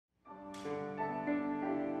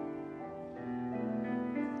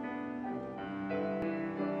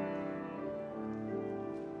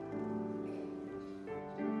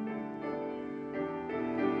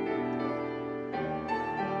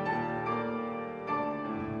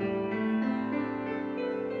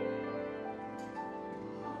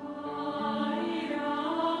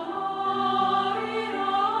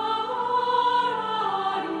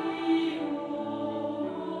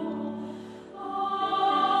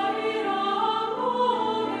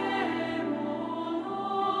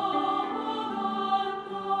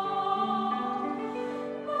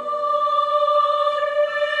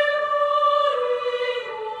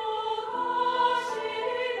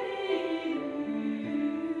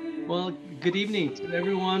Well, good evening to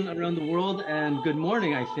everyone around the world, and good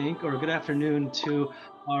morning, I think, or good afternoon to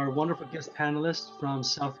our wonderful guest panelists from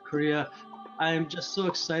South Korea. I'm just so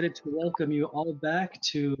excited to welcome you all back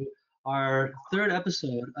to our third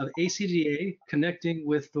episode of ACDA Connecting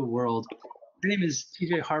with the World. My name is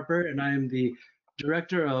TJ Harper, and I am the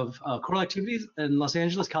Director of Choral Activities in Los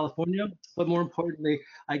Angeles, California. But more importantly,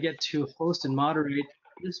 I get to host and moderate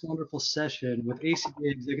this wonderful session with ACDA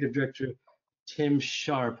Executive Director Tim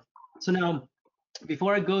Sharp. So now,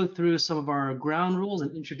 before I go through some of our ground rules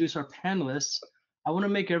and introduce our panelists, I want to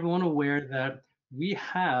make everyone aware that we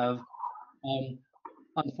have,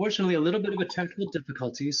 unfortunately, a little bit of a technical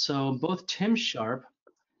difficulty. So both Tim Sharp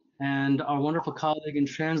and our wonderful colleague and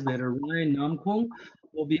translator, Ryan Namkung,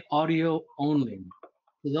 will be audio only.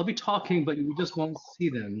 So they'll be talking, but you just won't see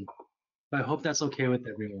them. But I hope that's okay with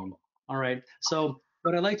everyone. All right. So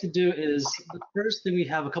what I'd like to do is, the first thing, we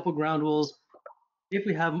have a couple ground rules. If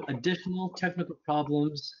we have additional technical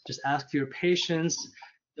problems, just ask for your patience.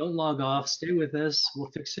 Don't log off. Stay with us. We'll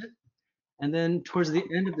fix it. And then towards the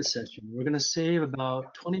end of the session, we're going to save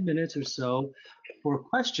about 20 minutes or so for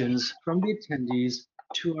questions from the attendees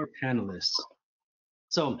to our panelists.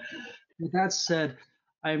 So with that said,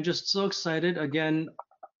 I'm just so excited. Again,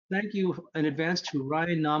 thank you in advance to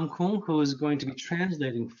Ryan Namkung, who is going to be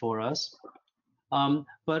translating for us.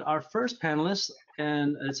 But our first panelist,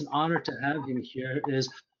 and it's an honor to have him here, is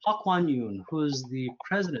Hakwon Yoon, who is the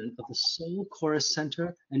president of the Seoul Chorus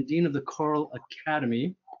Center and dean of the Choral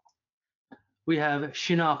Academy. We have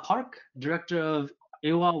Shinhwa Park, director of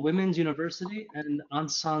Ewha Women's University and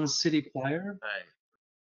Ansan City Choir.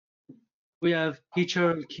 Hi. We have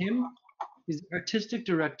Heechurl Kim. He's the artistic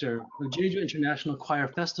director of Jeju International Choir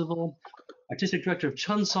Festival, artistic director of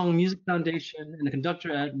Cheonsong Music Foundation, and the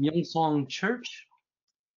conductor at Myeongsong Church.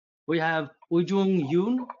 We have Euijoong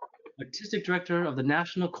Yoon, artistic director of the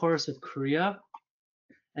National Chorus of Korea.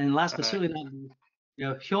 And last but certainly not least, we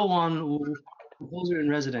have Hyowon Woo, composer in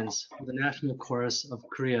residence of the National Chorus of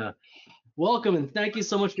Korea. Welcome and thank you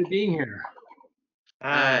so much for being here.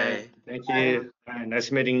 Hi. Thank you. Hi,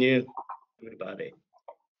 nice meeting you, everybody.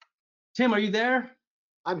 Tim, are you there?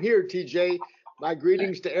 I'm here, TJ. My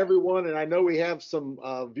greetings to everyone, and I know we have some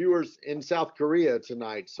viewers in South Korea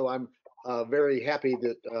tonight, so I'm very happy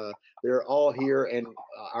that they're all here and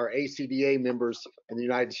our ACDA members in the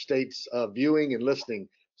United States viewing and listening.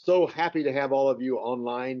 So happy to have all of you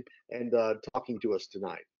online and talking to us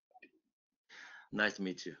tonight. Nice to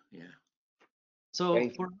meet you. Yeah. So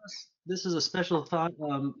for us, this is a special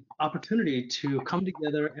opportunity to come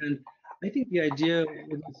together, and I think the idea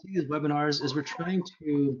when we see these webinars is we're trying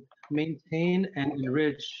to maintain and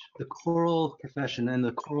enrich the choral profession and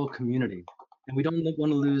the choral community. And we don't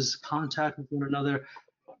want to lose contact with one another.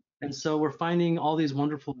 And so we're finding all these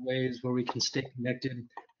wonderful ways where we can stay connected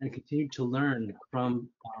and continue to learn from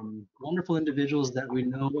wonderful individuals that we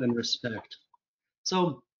know and respect.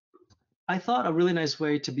 So I thought a really nice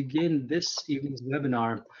way to begin this evening's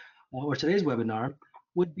webinar, or today's webinar,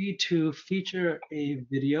 would be to feature a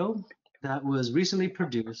video that was recently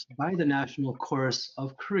produced by the National Chorus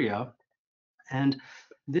of Korea. And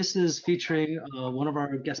this is featuring one of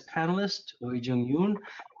our guest panelists, Euijoong Yoon.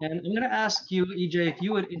 And I'm going to ask you, EJ, if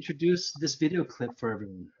you would introduce this video clip for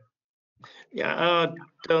everyone. Yeah,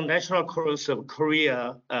 the National Chorus of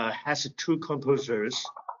Korea has two composers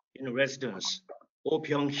in residence,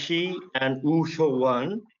 Byung and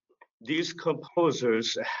Woo. These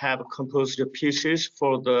composers have composed pieces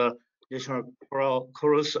for the National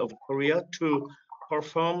Chorus of Korea to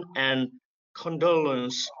perform and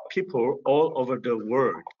condolence people all over the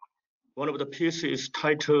world. One of the pieces is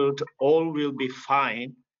titled All Will Be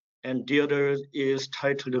Fine, and the other is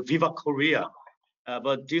titled Viva Korea.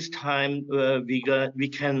 But this time we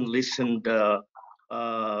can listen the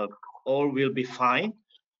All Will Be Fine.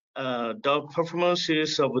 The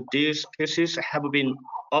performances of these pieces have been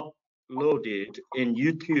uploaded in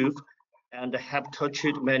YouTube and have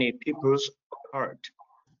touched many people's heart.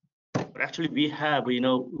 But actually we have,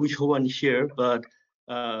 Hyowon here, but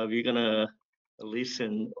we're gonna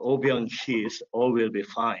listen Byung-hee's All Will Be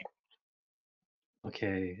Fine.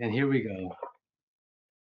 Okay, and here we go.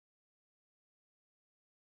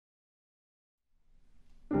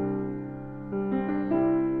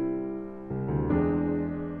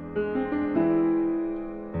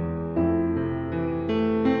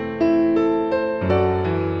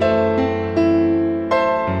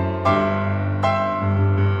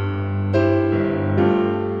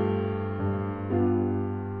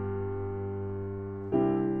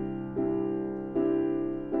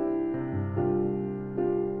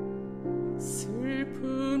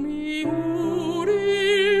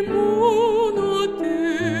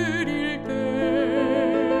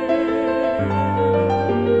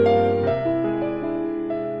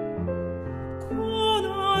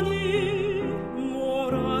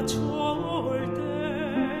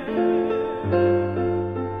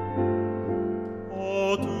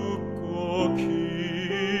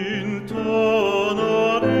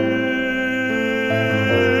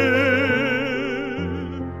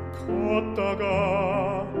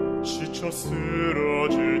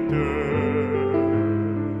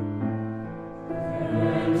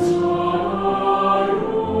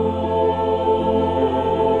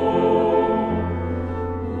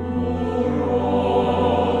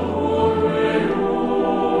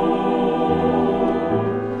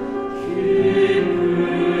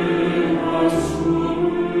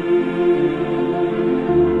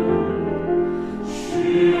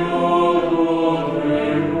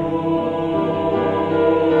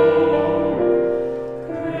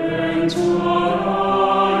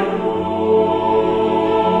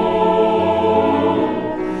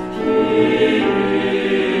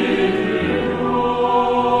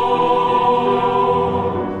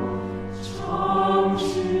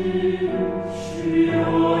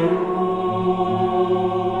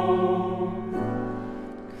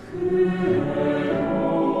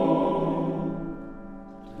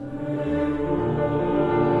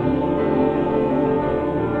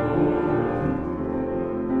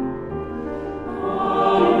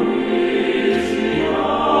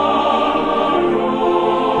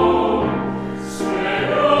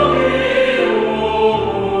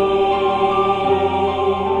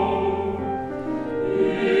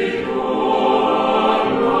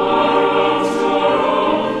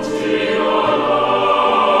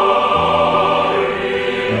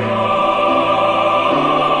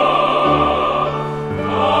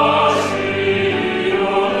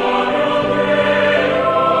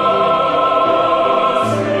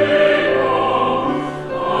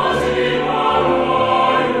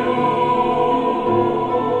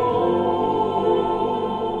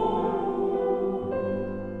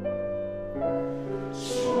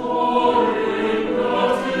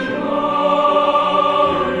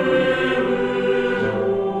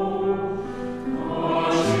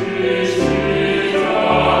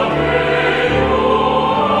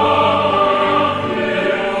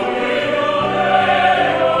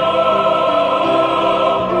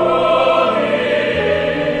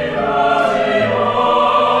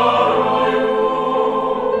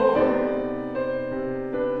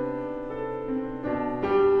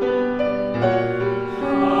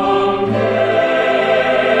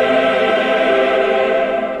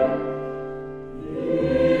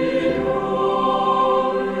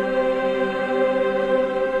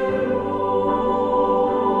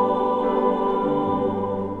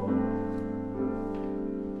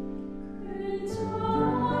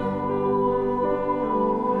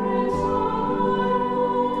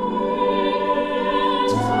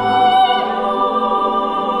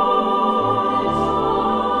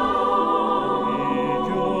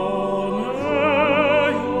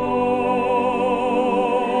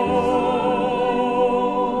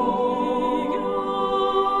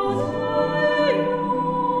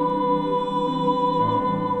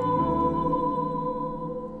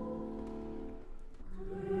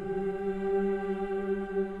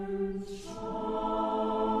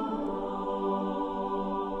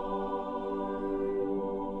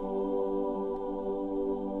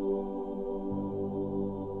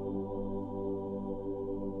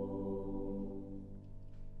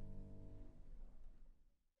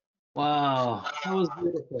 Wow, that was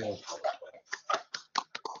beautiful.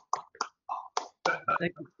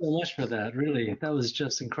 Thank you so much for that. Really, that was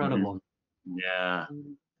just incredible. Yeah.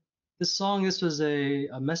 This was a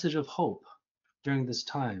message of hope during this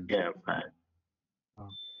time. Yeah, right.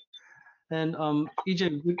 And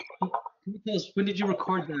EJ, can you tell us, when did you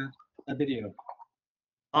record that video?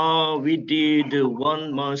 We did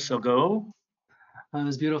 1 month ago. It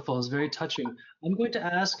was beautiful. It was very touching. I'm going to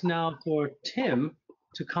ask now for Tim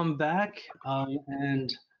to come back,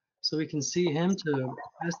 and so we can see him to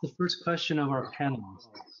ask the first question of our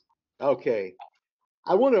panelists. Okay.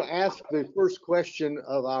 I want to ask the first question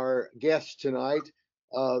of our guests tonight.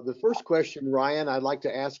 The first question, Ryan, I'd like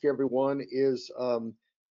to ask everyone is,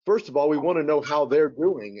 first of all, we want to know how they're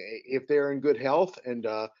doing, if they're in good health, and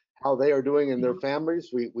how they are doing in their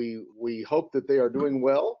families. We hope that they are doing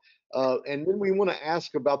well. And then we want to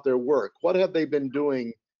ask about their work. What have they been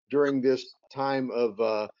doing during this time of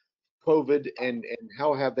COVID, and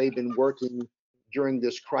how have they been working during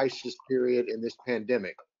this crisis period in this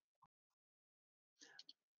pandemic?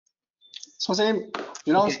 선생님,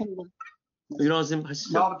 윤하원 오케이. 선생님. 윤하원 선생님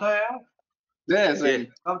하시죠. 나부터요? 네,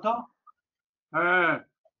 선생님. 나부터?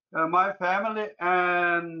 My family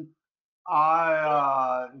and I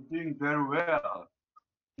are doing very well.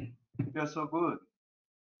 They're so good.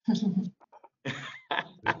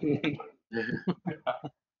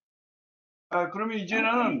 그러면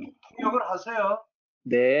이제는 통역을 하세요.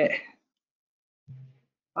 네.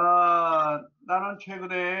 나는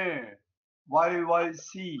최근에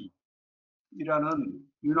YYC이라는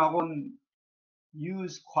윤학원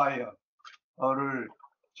유스 콰이어를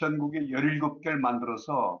전국에 17개를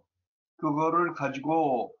만들어서 그거를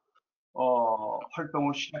가지고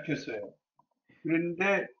활동을 시작했어요.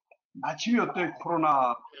 그런데 마침이 어떤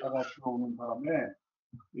코로나가 들어오는 바람에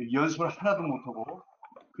연습을 하나도 못하고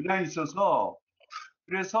그냥 있어서,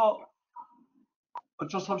 그래서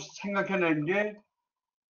어쩔 수 없이 생각해낸 게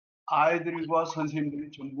아이들과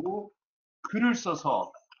선생님들이 전부 글을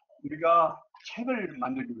써서 우리가 책을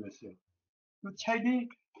만들기로 했어요. 그 책이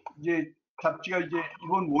이제 잡지가 이제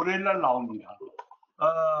이번 월요일 날 나옵니다.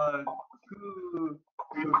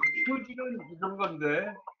 표지는 이런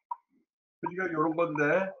건데, 표지가 이런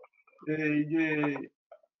건데,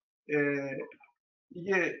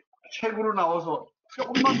 이게 책으로 나와서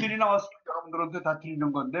조금만 미리 나와서 여러분들한테 다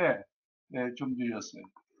드리는 건데, 좀 늦었어요.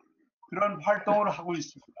 그런 활동을 하고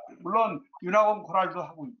있습니다. 물론 윤학원 코랄도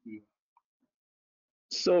하고 있고요.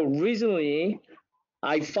 So recently,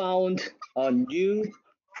 I found a new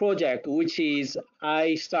project, which is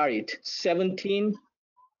I started 17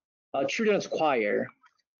 children's choir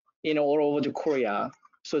in all over the Korea.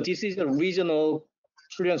 So this is a regional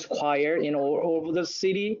children's choir in all over the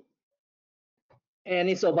city, and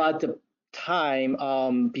it's about the time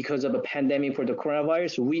because of the pandemic for the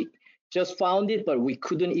coronavirus. We just found it, but we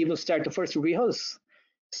couldn't even start the first rehearsal.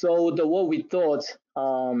 So what we thought,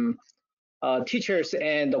 teachers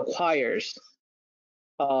and the choirs,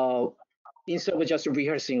 instead of just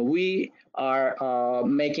rehearsing, we are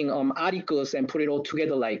making articles and put it all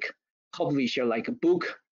together like publisher, like a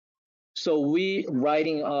book. So we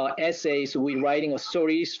writing essays, we writing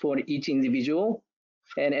stories for each individual.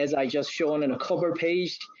 And as I just shown on the cover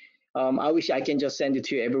page, I wish I can just send it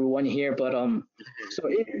to everyone here, but so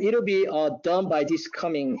it'll be done by this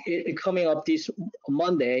coming up this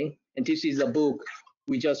Monday, and this is a book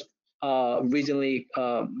we just recently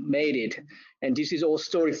made it, and this is all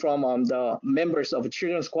story from the members of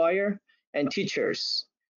children's choir and teachers,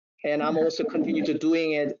 and I'm also continue to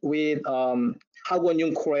doing it with Hakwon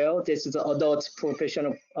Yoon choir. This is the adult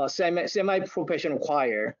professional semi-professional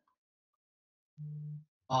choir.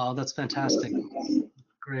 Oh, that's fantastic.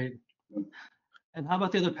 Great. And how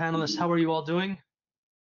about the other panelists? How are you all doing?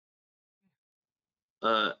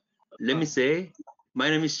 Let me say, my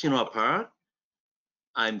name is Shinhwa Park.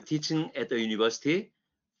 I'm teaching at the university.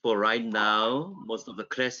 For right now, most of the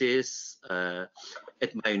classes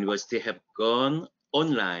at my university have gone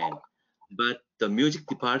online, but the music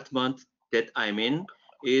department that I'm in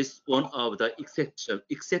is one of the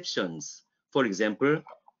exceptions. For example,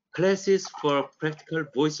 classes for practical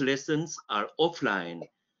voice lessons are offline,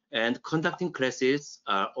 and conducting classes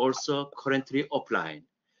are also currently offline.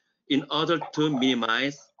 In order to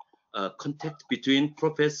minimize contact between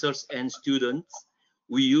professors and students,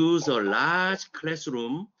 we use a large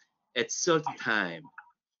classroom at certain time,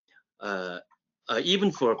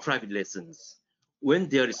 even for private lessons. When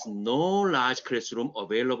there is no large classroom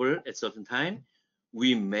available at certain time,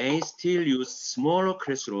 we may still use smaller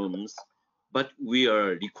classrooms, but we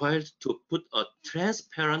are required to put a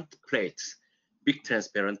transparent plate, big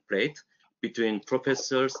transparent plate, between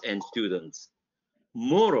professors and students.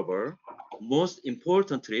 Moreover, most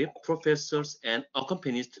importantly, professors and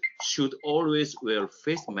accompanists should always wear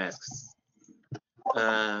face masks.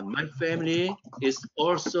 My family is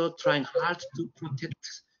also trying hard to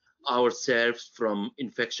protect ourselves from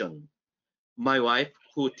infection. My wife,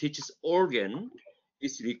 who teaches organ,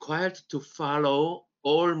 is required to follow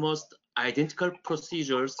almost identical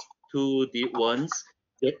procedures to the ones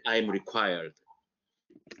that I'm required.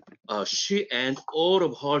 She and all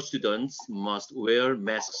of her students must wear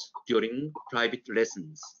masks during private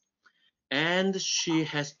lessons. And she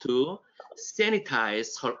has to sanitize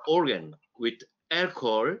her organ with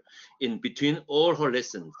alcohol in between all her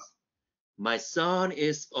lessons. My son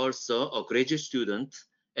is also a graduate student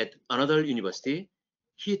at another university.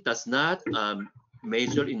 He does not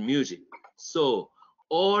major in music, so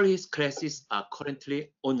all his classes are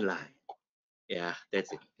currently online. Yeah,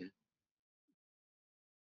 that's it. Yeah.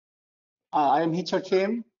 I am Heechurl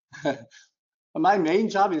Kim. My main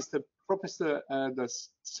job is the professor at the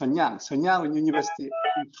Shenyang University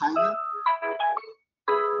in China.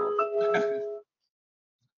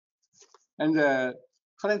 And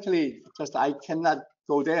currently, just I cannot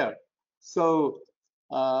go there. So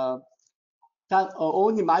that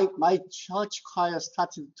only my church choir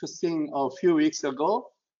started to sing a few weeks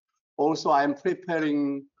ago. Also, I'm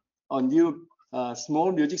preparing a new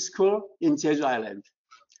small music school in Jeju Island.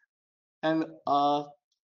 And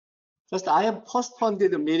just I have postponed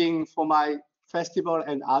the meeting for my festival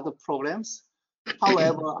and other programs.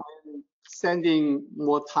 However, I'm spending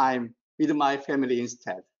more time with my family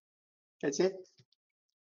instead. That's it.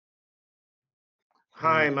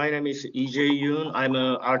 Hi, my name is Euijoong Yoon. I'm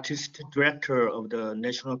an artistic director of the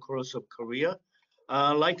National Chorus of Korea.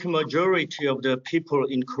 Like majority of the people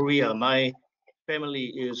in Korea, my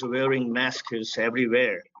family is wearing masks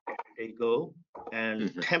everywhere they go,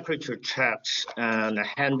 and temperature checks and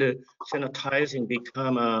hand sanitizing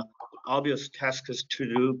become obvious tasks to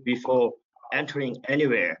do before entering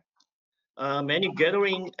anywhere. Many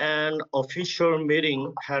gathering and official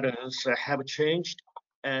meeting patterns have changed,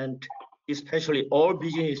 and especially all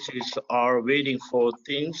businesses are waiting for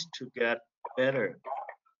things to get better.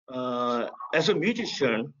 As a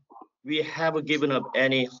musician, we have given up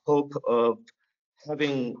any hope of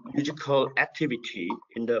having musical activity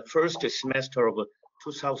in the first semester of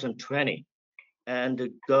 2020 and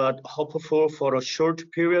got hopeful for a short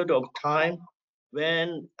period of time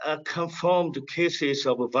when confirmed cases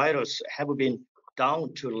of a virus have been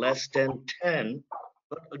down to less than 10,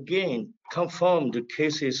 but again, confirmed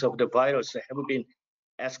cases of the virus have been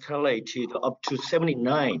escalated up to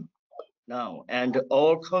 79 now, and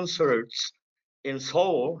all concerts in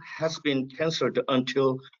Seoul has been canceled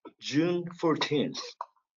until June 14th.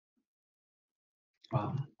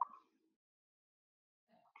 Wow.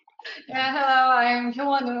 Yeah, hello, I'm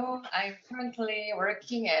Hyowon Woo. I'm currently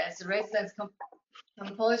working as resident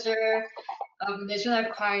composer of National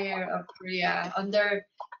Choir of Korea under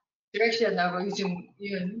direction of Euijoong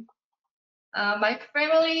Yoon. My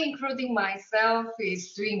family, including myself,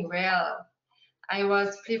 is doing well. I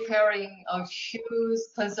was preparing a huge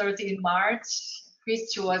concert in March,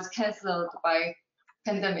 which was cancelled by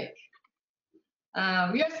pandemic.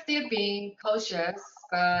 We are still being cautious,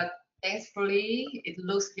 but thankfully, it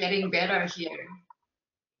looks getting better here.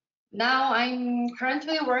 Now I'm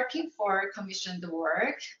currently working for commissioned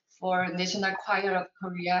work for National Choir of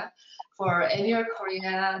Korea for annual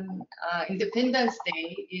Korean Independence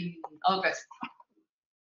Day in August.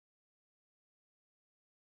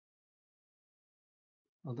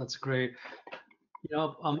 Oh, that's great. You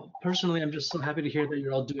know, personally, I'm just so happy to hear that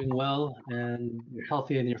you're all doing well and you're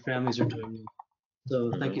healthy and your families are doing well.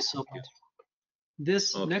 So thank you so much.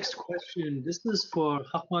 This next question, this is for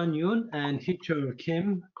Hakwon Yoon and Heechurl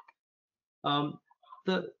Kim.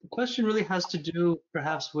 The question really has to do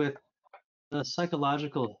perhaps with the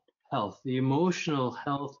psychological health, the emotional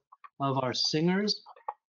health of our singers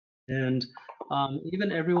and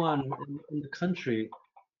even everyone in the country.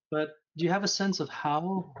 But do you have a sense of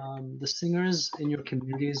how the singers in your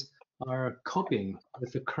communities are coping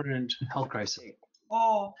with the current health crisis?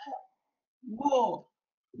 뭐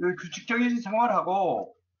규칙적인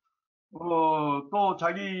생활하고 또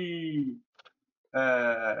자기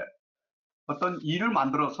어떤 일을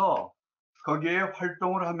만들어서 거기에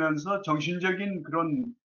활동을 하면서 정신적인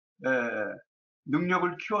그런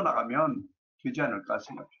능력을 키워나가면 되지 않을까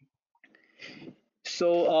생각해요.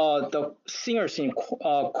 So the singers in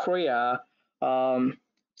Korea,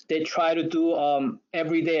 they try to do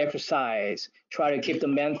everyday exercise, try to keep the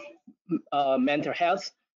mental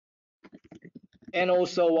health, and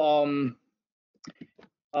also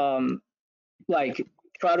like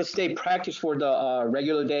try to stay practice for the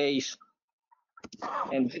regular days.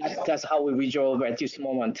 And that's how we resolve at this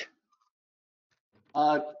moment.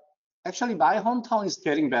 Actually, my hometown is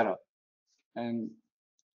getting better, and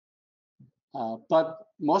but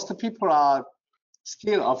most people are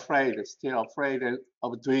still afraid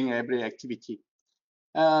of doing every activity.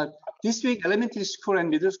 This week, elementary school and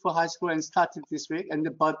middle school, high school, and started this week,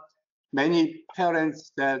 but many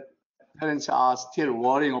parents are still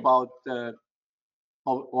worrying about that.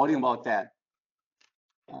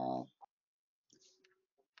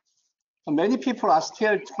 Many people are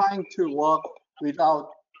still trying to work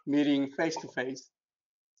without meeting face to face.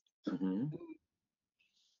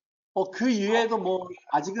 그 이외에도 뭐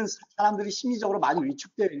아직은 사람들이 심리적으로 많이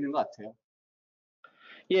위축되어 있는 것 같아요.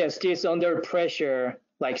 Yes, it's under pressure,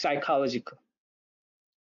 like psychological.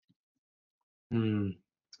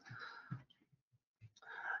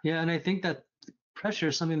 Yeah, and I think that pressure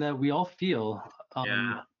is something that we all feel.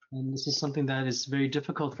 Yeah. And this is something that is very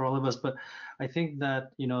difficult for all of us. But I think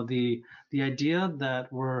that, you know, the idea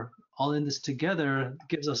that we're all in this together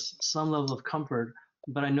gives us some level of comfort.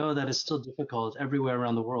 But I know that it's still difficult everywhere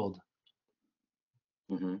around the world.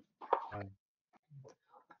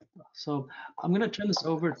 So I'm going to turn this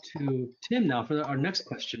over to Tim now for our next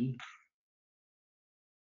question.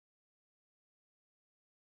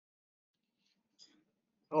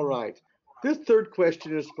 All right. This third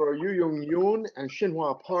question is for Euijoong Yoon and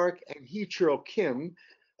Shinhwa Park and Heechurl Kim.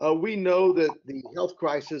 We know that the health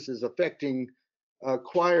crisis is affecting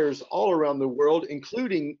choirs all around the world,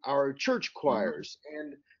 including our church choirs.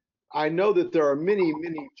 And I know that there are many,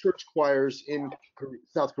 many church choirs in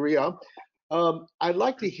South Korea. I'd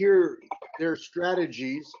like to hear their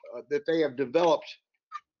strategies that they have developed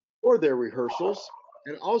for their rehearsals.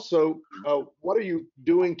 And also, what are you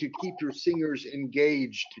doing to keep your singers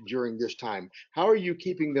engaged during this time? How are you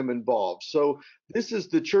keeping them involved? So this is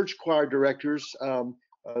the church choir directors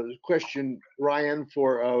question, Ryan,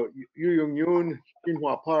 for Euijoong Yoon,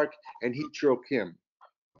 Shinhwa Park, and Heechurl Kim.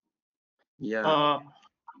 Yeah.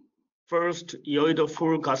 First, Yeouido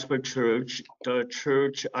Full Gospel Church, the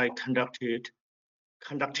church I conducting,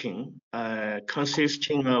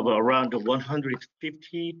 consisting of around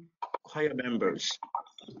 150 choir members,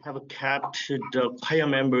 have kept the choir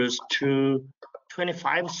members to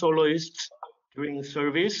 25 soloists during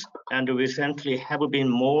service, and recently have been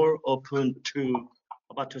more open to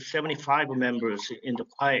about 75 members in the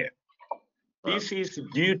choir. This is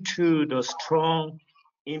due to the strong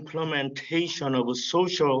implementation of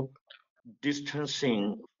social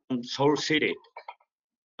distancing from Seoul City.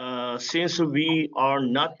 Since we are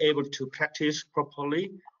not able to practice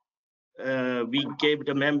properly, we gave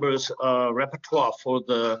the members a repertoire for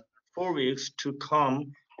the 4 weeks to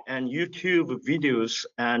come and YouTube videos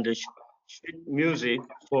and sheet music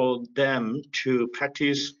for them to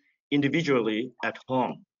practice individually at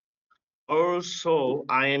home. Also,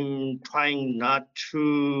 I'm trying not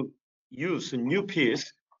to use a new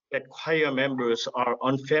piece that choir members are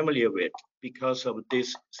unfamiliar with because of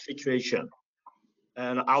this situation.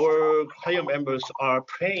 And our choir members are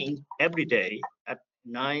praying every day at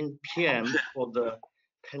 9 p.m. for the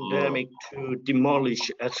pandemic to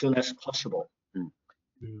demolish as soon as possible.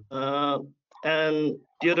 And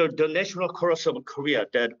the National Chorus of Korea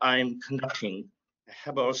that I'm conducting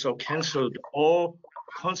have also canceled all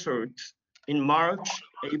concerts in March,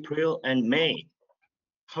 April, and May.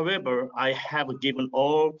 However, I have given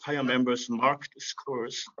all choir members marked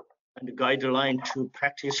scores and a guideline to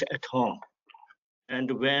practice at home. And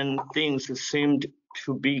when things seemed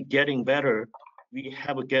to be getting better, we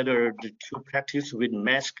have gathered to practice with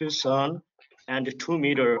masks on and 2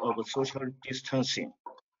 meters of social distancing.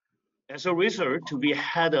 As a result, we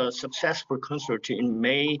had a successful concert in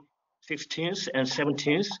May 16th and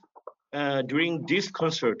 17th. During this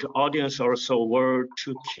concert, the audience also were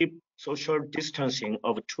to keep social distancing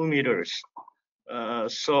of 2 meters.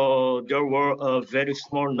 So there were a very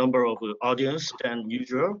small number of audience than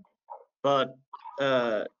usual, but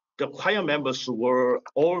the choir members were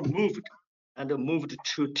all moved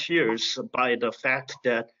to tears by the fact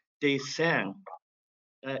that they sang.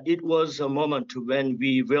 It was a moment when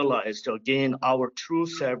we realized again our true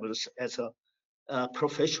selves as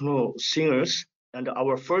professional singers and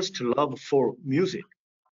our first love for music.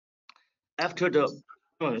 After the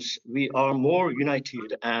performance, we are more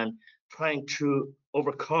united and trying to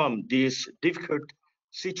overcome this difficult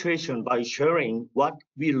situation by sharing what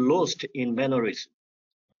we lost in mannerism.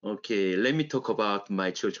 Okay, let me talk about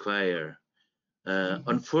my church choir.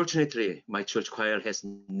 Unfortunately, my church choir has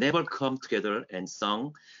never come together and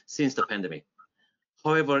sung since the pandemic.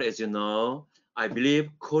 However, as you know, I believe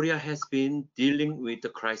Korea has been dealing with the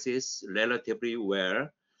crisis relatively well,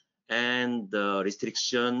 and the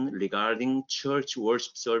restriction regarding church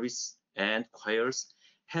worship service and choirs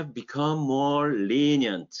have become more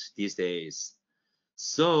lenient these days.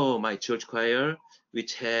 So my church choir,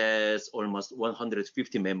 which has almost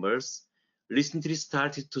 150 members, recently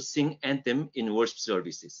started to sing anthem in worship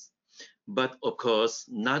services. But of course,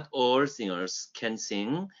 not all singers can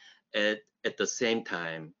sing at the same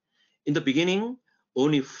time. In the beginning,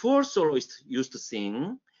 only 4 soloists used to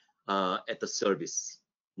sing at the service.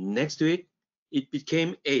 Next week, it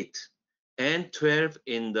became 8 and 12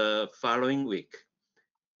 in the following week.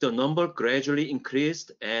 The number gradually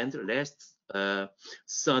increased, and last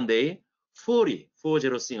Sunday, 40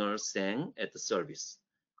 singers sang at the service.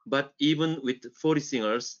 But even with 40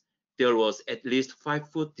 singers, there was at least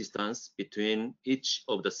 5-foot distance between each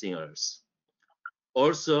of the singers.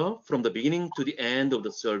 Also, from the beginning to the end of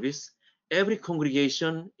the service, every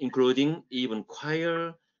congregation, including even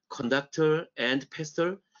choir, conductor, and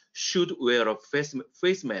pastor, should wear a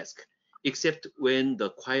face mask, except when the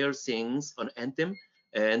choir sings an anthem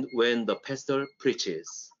and when the pastor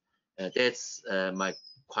preaches. That's my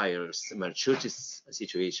church's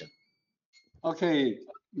situation. Okay,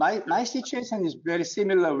 my situation is very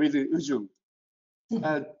similar with Euijoong.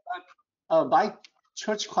 My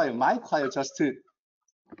church choir, my choir, just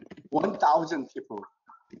 1,000 people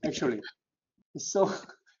actually. So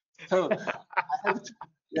I have to,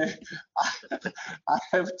 yeah, I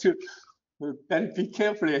have to then be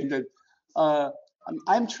careful. And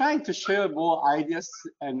I'm trying to share more ideas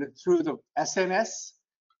and through the SNS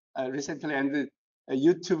recently, and a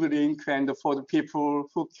YouTube link, and for the people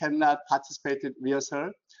who cannot participate in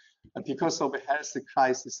rehearsal because of the health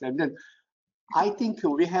crisis. And then I think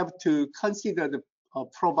we have to consider the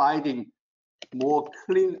providing more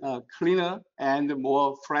cleaner and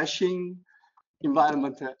more freshing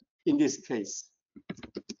environment in this case.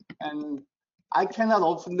 And I cannot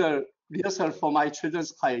open the rehearsal for my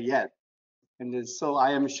children's choir yet. And so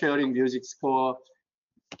I am sharing music score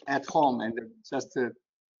at home, and just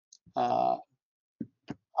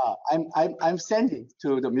I'm sending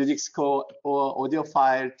to the music score or audio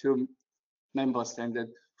file to members and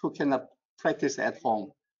who cannot practice at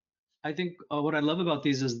home. I think what I love about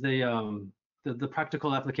these is the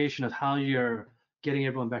practical application of how you're getting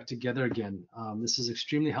everyone back together again. This is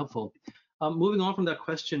extremely helpful. Moving on from that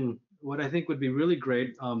question, what I think would be really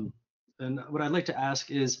great, and what I'd like to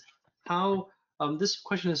ask is how, this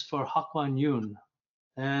question is for Hakwon Yoon,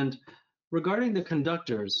 and regarding the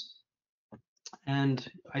conductors, and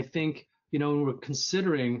I think, we're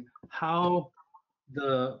considering how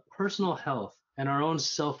the personal health and our own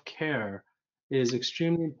self-care is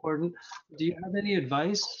extremely important. Do you have any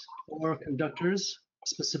advice for conductors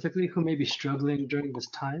specifically who may be struggling during this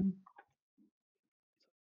time?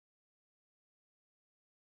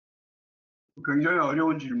 굉장히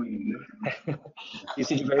어려운 질문인데.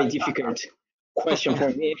 This is a very difficult question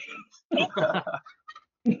for me.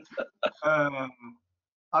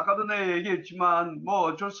 아까도 내 얘기했지만 뭐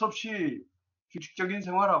어쩔 수 없이 규칙적인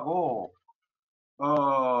생활하고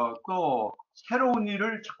또 새로운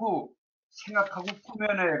일을 자꾸 생각하고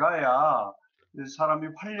꾸며내 가야 사람이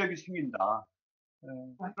활력이 생긴다.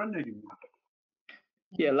 그런 얘기입니다.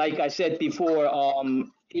 Yeah, like I said before,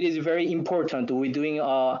 it is very important we're doing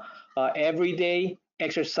everyday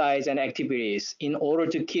exercise and activities in order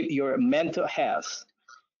to keep your mental health.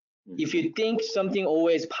 If you think something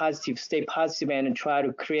always positive, stay positive and try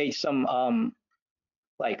to create some,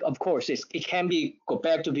 like, of course, it can be go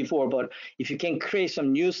back to before, but if you can create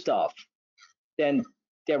some new stuff, then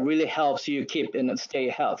that really helps you keep and stay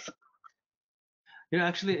healthy.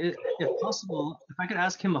 Actually, if possible, if I could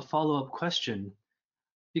ask him a follow-up question,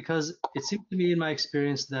 because it seems to me in my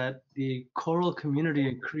experience that the choral community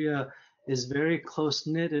in Korea is very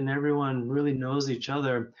close-knit and everyone really knows each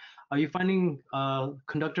other. Are you finding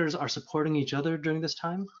conductors are supporting each other during this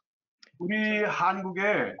time? 우리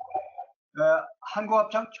한국에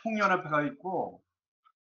한국합창 총연합회가 있고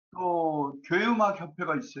또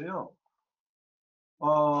교회음악협회가 있어요.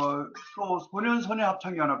 또 소년선의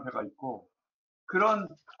합창연합회가 있고 그런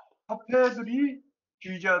협회들이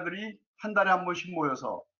지휘자들이 한 달에 한 번씩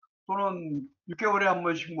모여서 또는 6개월에 한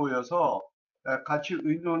번씩 모여서 같이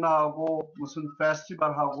의논하고 무슨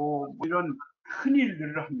페스티벌하고 뭐 이런 큰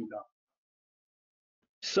일들을 합니다.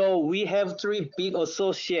 So we have 3 big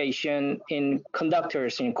associations in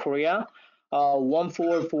conductors in Korea. One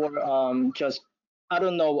for just, I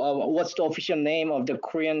don't know what's the official name of the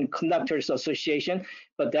Korean Conductors Association,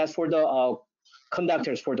 but that's for the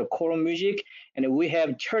conductors for the choral music. And we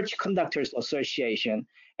have Church Conductors Association.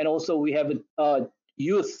 And also we have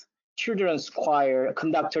Youth Children's Choir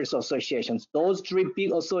Conductors Associations. Those 3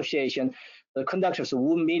 big associations the conductors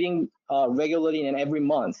will meeting regularly and every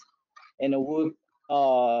month, and we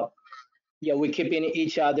keep in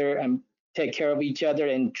each other and take care of each other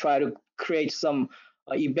and try to create some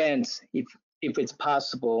events if it's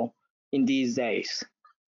possible in these days.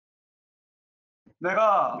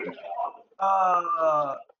 내가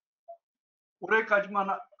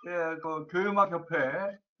올해까지만 그 교육음악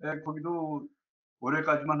협회 거기도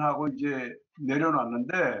올해까지만 하고 이제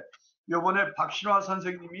내려놨는데 이번에 박신화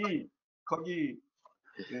선생님이 거기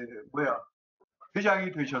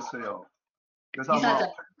회장이 되셨어요. 그래서 아마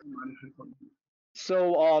이사장. 많이 할 겁니다.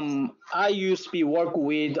 So I used to be work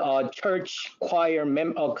with Church Choir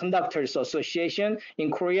Conductors Association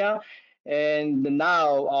in Korea, and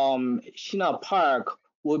now Shinhwa Park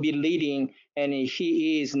will be leading, and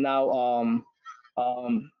he is now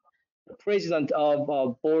the president of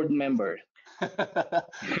board member.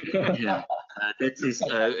 Yeah, that is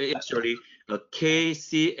actually a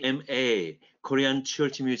KCMA, Korean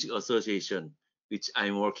Church Music Association, which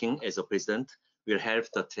I'm working as a president, will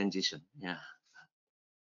help the transition. Yeah.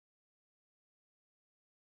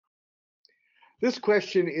 This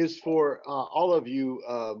question is for all of you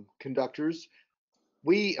conductors.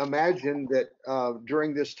 We imagine that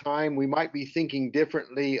during this time, we might be thinking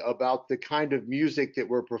differently about the kind of music that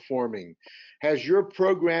we're performing. Has your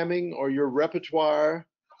programming or your repertoire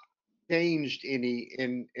changed any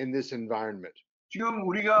in this environment? 지금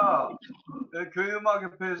우리가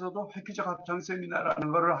교회음악협회에서도 획기적 합창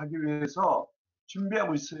세미나라는 것을 하기 위해서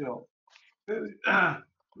준비하고 있어요.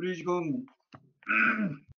 우리 지금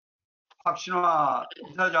박신화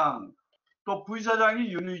이사장, 또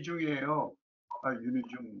부이사장이 윤의중이에요.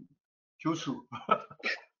 윤의중 교수.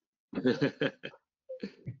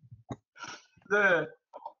 네,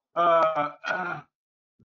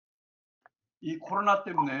 이 코로나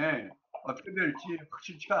때문에 어떻게 될지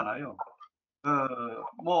확실치가 않아요.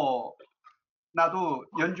 나도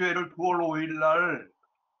연주회를 9월 5일 날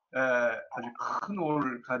아주 큰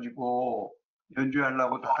홀 가지고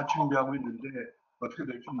연주하려고 다 준비하고 있는데 어떻게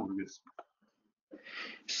될지 모르겠습니다.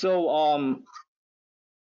 So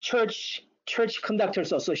Church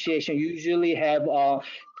Conductors Association usually have a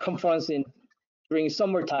conference during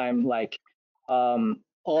summertime, like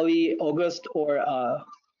early August or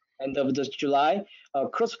end of July.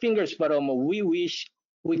 Cross fingers, but we wish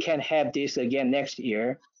we can have this again next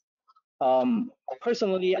year.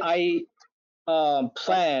 Personally, I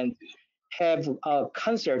plan have a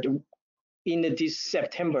concert in this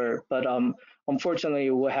September, but unfortunately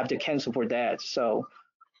we'll have to cancel for that. So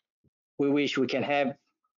we wish we can have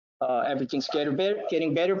everything's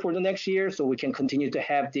getting better for the next year, so we can continue to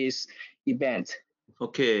have this event.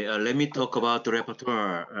 Okay, let me talk about the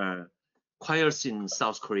repertoire. Choirs in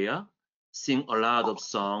South Korea sing a lot of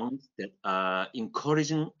songs that are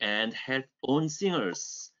encouraging and help own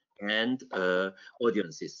singers and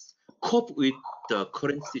audiences cope with the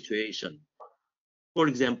current situation. For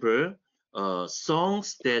example,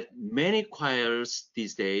 songs that many choirs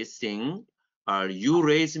these days sing are "You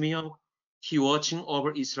Raise Me Up," "He Watching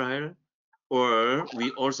Over Israel," or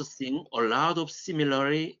we also sing a lot of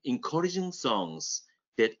similarly encouraging songs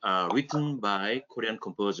that are written by Korean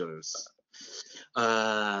composers.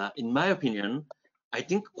 In my opinion, I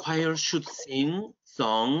think choir should sing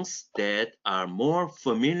songs that are more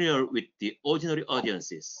familiar with the ordinary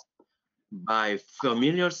audiences. By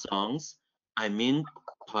familiar songs, I mean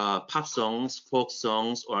pop songs, folk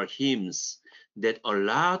songs, or hymns that a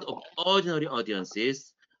lot of ordinary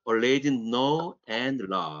audiences already know and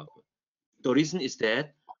love. The reason is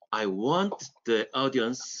that I want the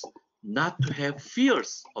audience not to have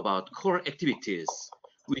fears about choral activities,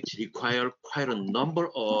 which require quite a number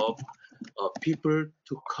of people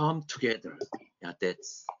to come together. Yeah,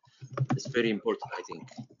 that's very important, I think.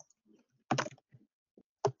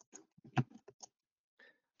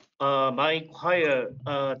 My choir,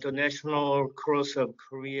 the National Chorus of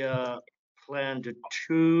Korea, planned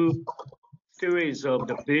 2 series of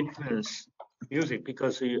the Beethoven's music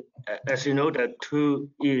because, as you know, that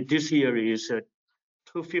this year is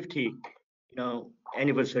 250,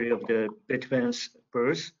 anniversary of the Beethoven's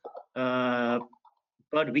birth.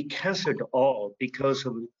 But we canceled all because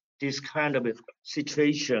of this kind of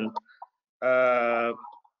situation.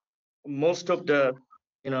 Most of the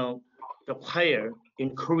choir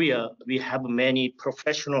in Korea, we have many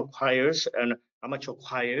professional choirs and amateur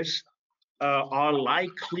choirs are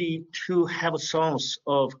likely to have songs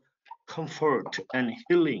of comfort and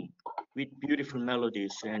healing with beautiful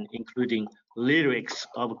melodies and including lyrics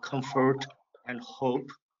of comfort and hope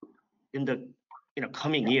in the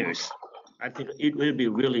coming years. I think it will be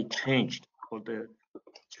really changed for the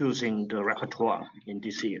choosing the repertoire in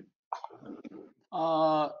this year.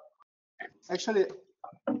 Actually,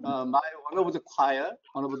 one of the choir,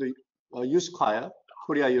 one of the youth choir,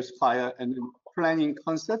 Korea Youth Choir, and planning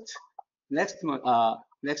concert next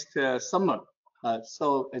summer.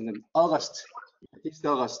 So in August, this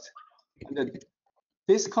August, and then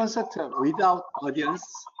this concert without audience,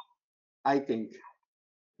 I think,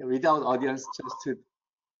 without audience,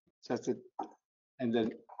 and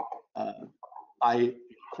then by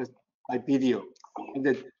video, and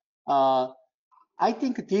then I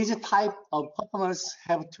think these type of performance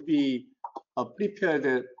have to be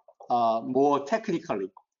prepared more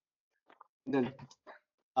technically. And then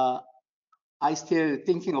I still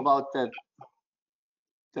thinking about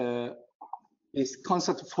this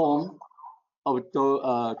concert form of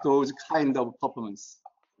those kind of performance.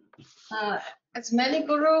 As many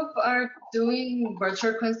groups are doing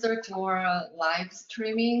virtual concert or live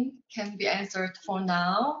streaming can be answered for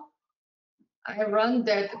now. I run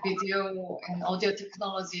that video and audio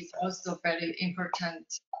technology is also very important.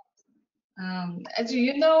 As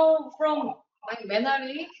you know from my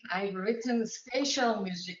memory, I've written spatial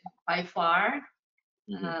music by far.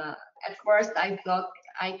 At first, I thought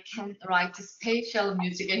I can't write spatial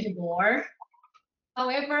music anymore.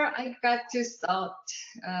 However, I got to thought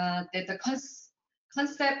that the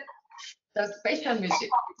concept, the spatial music,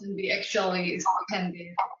 can be actually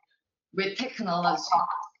expanded with technology,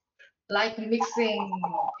 like mixing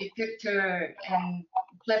effector and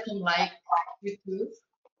platform like YouTube.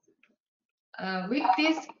 With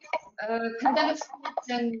this kind of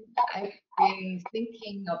solution, I've been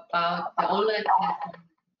thinking about the online platform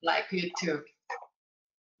like YouTube.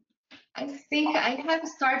 I think I have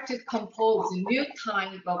started to compose a new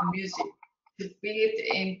type of music to fit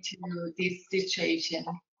into this situation.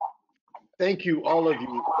 Thank you, all of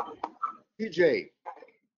you. PJ.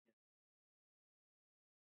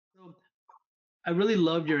 So I really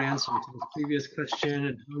loved your answer to this previous question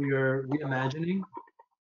and how you're reimagining,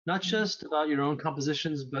 not just about your own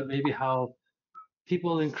compositions, but maybe how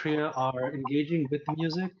people in Korea are engaging with the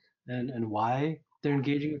music and why they're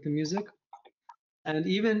engaging with the music. And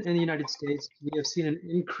even in the United States, we have seen an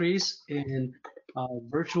increase in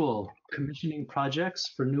virtual commissioning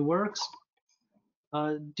projects for new works.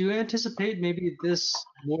 Do you anticipate maybe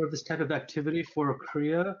more of this type of activity for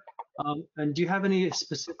Korea? And do you have any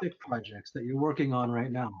specific projects that you're working on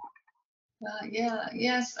right now?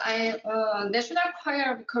 Yes, National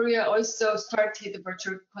Choir of Korea also started a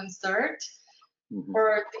virtual concert.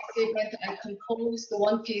 For this event, I composed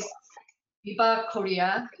one piece, Viva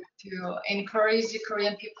Korea, to encourage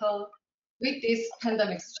Korean people with this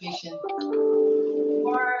pandemic situation.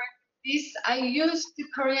 For this, I used the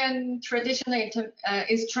Korean traditional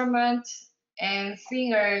instrument and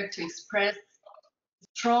singer to express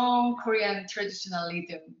strong Korean traditional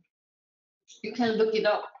rhythm. You can look it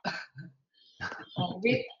up.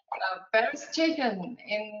 With various situation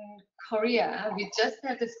in Korea, we just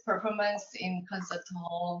had this performance in concert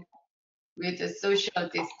hall with the social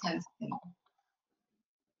distancing.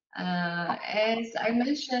 As I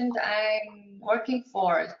mentioned, I'm working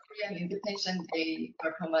for Korean Independence Day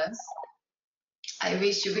performance. I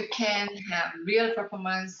wish we can have real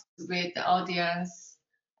performance with the audience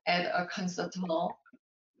at a concert hall.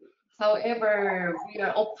 However, we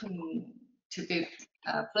are open to be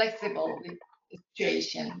flexible with the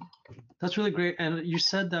situation. That's really great. And you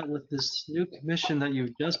said that with this new commission that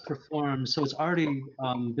you've just performed, so it's already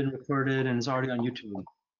been recorded and it's already on YouTube.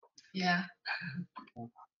 Yeah.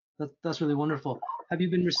 That's really wonderful. Have you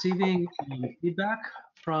been receiving feedback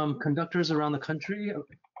from conductors around the country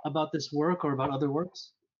about this work or about other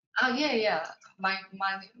works? Yeah.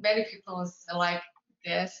 Many people like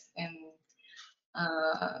this, and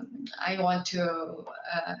I want to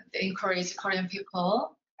encourage Korean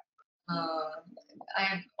people.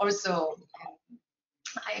 I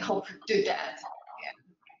hope to do that.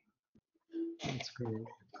 Yeah. That's great.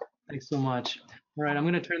 Thanks so much. All right, I'm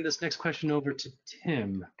going to turn this next question over to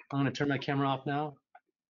Tim. I'm going to turn my camera off now.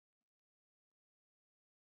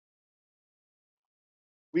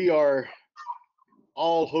 We are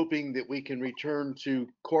all hoping that we can return to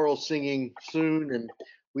choral singing soon, and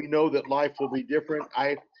we know that life will be different.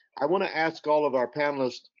 I want to ask all of our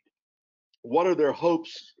panelists, what are their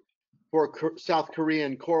hopes for South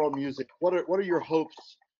Korean choral music? What are your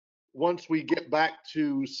hopes once we get back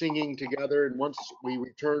to singing together and once we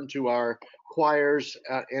return to our choirs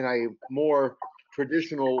in a more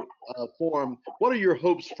traditional form? What are your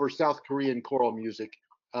hopes for South Korean choral music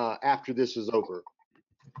after this is over?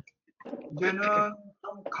 이제는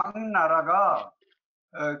좀 각 나라가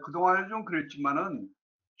그동안에 좀 그랬지만은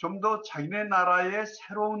좀 더 자기네 나라의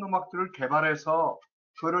새로운 음악들을 개발해서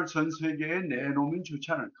그거를 전 세계에 내놓으면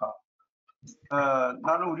좋지 않을까.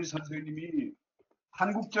 나는 우리 선생님이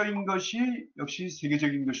한국적인 것이 역시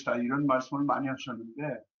세계적인 것이다 이런 말씀을 많이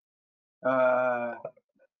하셨는데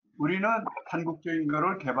우리는 한국적인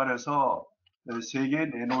거를 개발해서 세계에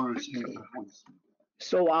내놓을 생각을 하고 있습니다.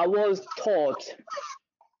 So I was taught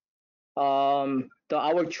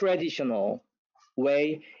our traditional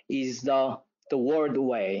way is the world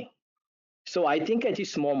way. So I think at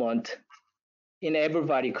this moment, in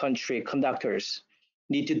every country, conductors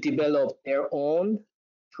need to develop their own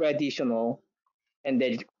traditional and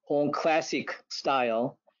their own classic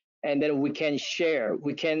style, and then we can share.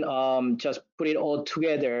 We can just put it all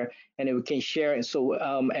together, and then we can share. And so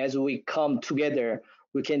as we come together,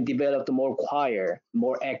 we can develop the more choir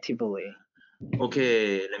more actively.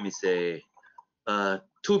 Okay, let me say,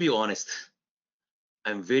 to be honest,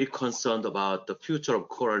 I'm very concerned about the future of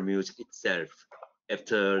choral music itself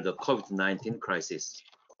after the COVID-19 crisis.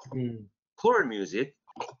 Choral music,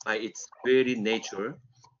 by its very nature,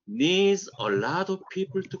 needs a lot of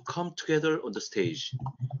people to come together on the stage.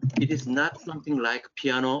 It is not something like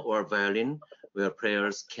piano or violin where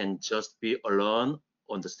players can just be alone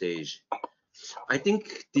on the stage. I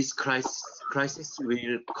think this crisis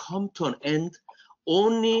will come to an end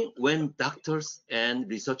only when doctors and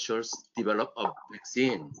researchers develop a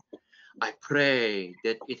vaccine. I pray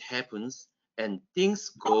that it happens and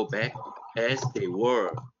things go back as they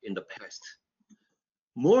were in the past.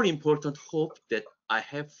 More important hope that I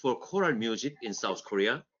have for choral music in South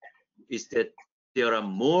Korea is that there are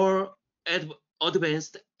more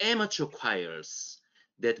advanced amateur choirs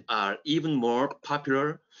that are even more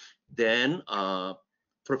popular than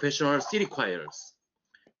professional city choirs.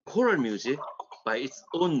 Choral music, by its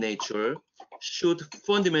own nature, should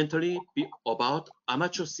fundamentally be about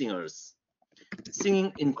amateur singers.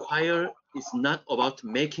 Singing in choir is not about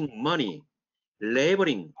making money,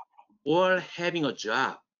 laboring, or having a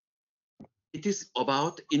job. It is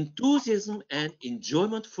about enthusiasm and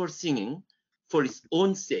enjoyment for singing for its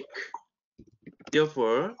own sake.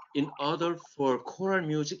 Therefore, in order for choral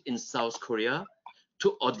music in South Korea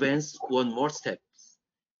to advance one more step,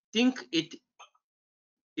 think it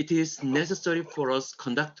is necessary for us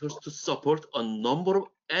conductors to support a number of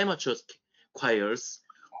amateur choirs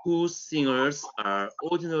whose singers are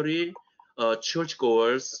ordinary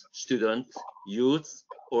churchgoers, students, youths,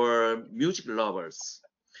 or music lovers.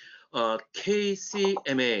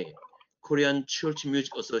 KCMA, Korean Church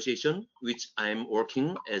Music Association, which I'm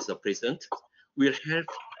working as a president, will help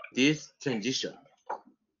this transition.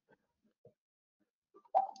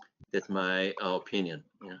 That's my opinion.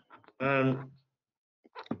 Yeah.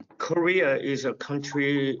 Korea is a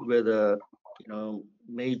country with a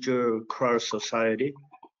major choral society.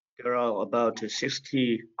 There are about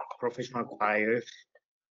 60 professional choirs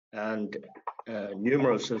and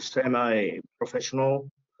numerous semi-professional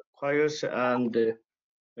choirs and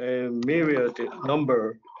a myriad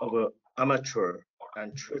number of amateur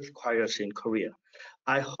and church choirs in Korea.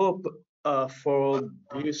 I hope for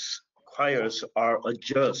these choirs are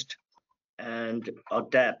adjust and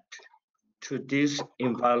adapt to this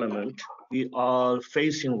environment we are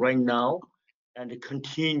facing right now and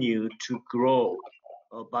continue to grow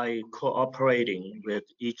by cooperating with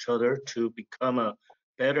each other to become a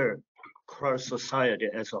better choral society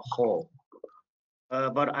as a whole.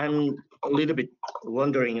 But I'm a little bit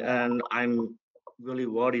wondering, and I'm really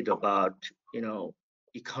worried about,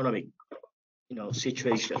 economic,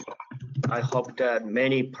 situation. I hope that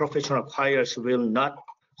many professional choirs will not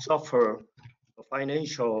suffer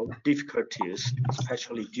financial difficulties,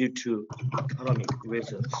 especially due to economic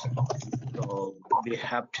reasons. So we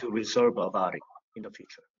have to reserve about it in the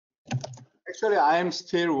future. Actually, I am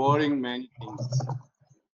still worrying many things.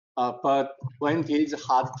 But when this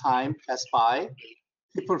hard time pass by,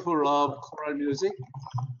 people who love choral music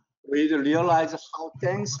will realize how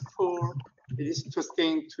thankful it is to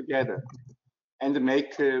sing together and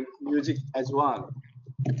make music as one.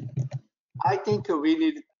 I think we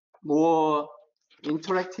need more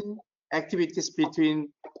interacting activities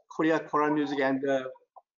between Korea choral music and the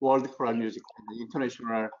world choral music, and the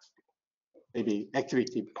international maybe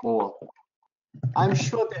activity more. I'm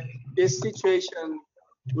sure that this situation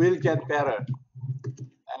will get better,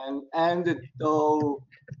 and though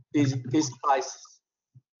this crisis,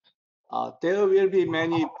 there will be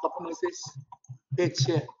many performances which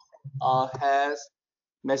has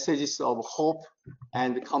messages of hope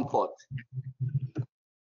and comfort.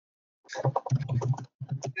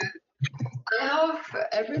 I hope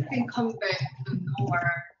everything comes back to normal.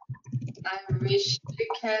 I wish we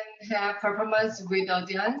can have performance with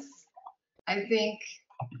audience. I think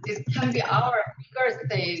this can be our bigger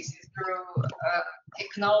stage through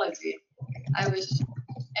technology. I wish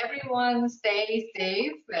everyone stay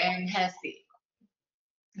safe and healthy.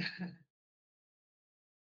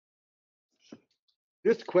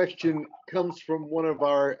 This question comes from one of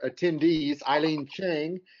our attendees, Eileen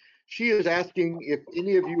Chang. She is asking if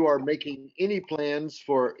any of you are making any plans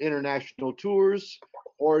for international tours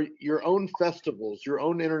or your own festivals, your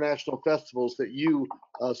own international festivals that you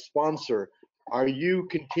sponsor. Are you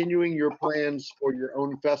continuing your plans for your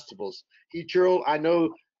own festivals? Heechurl, I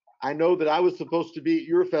know that I was supposed to be at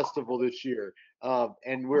your festival this year,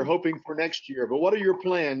 and we're hoping for next year. But what are your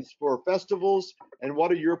plans for festivals, and what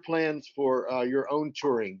are your plans for your own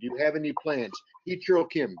touring? Do you have any plans? Heechurl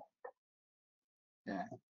Kim. Yeah.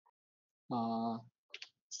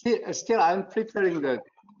 Still, I'm preparing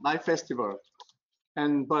my festival,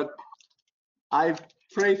 but I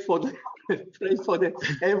pray for the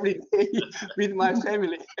every day with my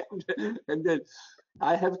family, and then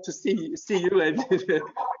I have to see you and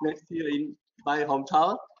next year in my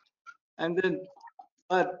hometown, and then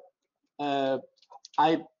but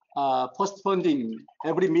I postponing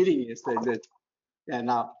every meeting is that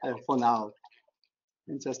now for now,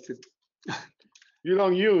 and just to.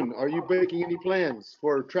 Euijoong Yoon, are you making any plans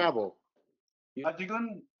for travel?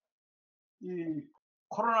 아직은 이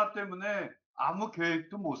코로나 때문에 아무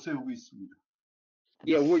계획도 못 세우고 있습니다.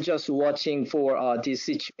 Yeah, we're just watching for this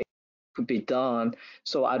situation to be done.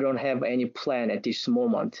 So I don't have any plan at this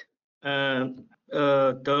moment.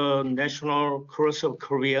 The National Chorus of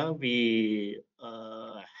Korea, we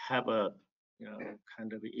have a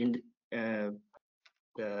kind of the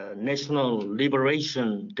National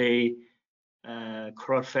Liberation Day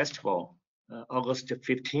choral festival, August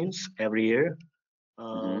 15th every year.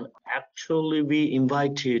 Actually, we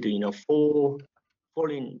invited four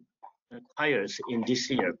foreign choirs in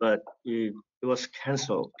this year, but it was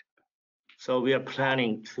canceled. So we are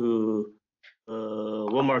planning to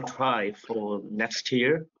one more try for next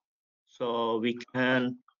year, so we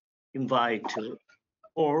can invite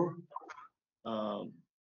or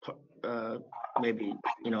maybe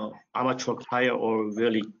amateur choir or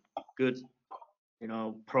really good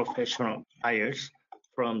professional choirs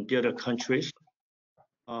from the other countries.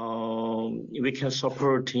 We can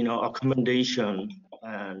support accommodation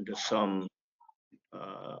and some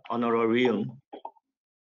honorarium,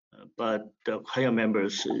 but the choir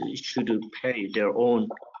members should pay their own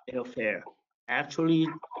airfare. Actually,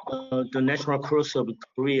 the National Chorus of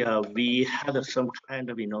Korea, we had some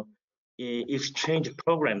kind of exchange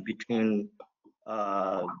program between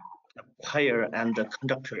the choir and the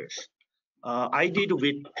conductors. I did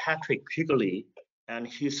with Patrick Quigley and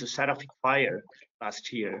his Seraphic choir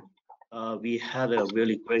last year. We had a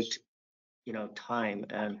really great time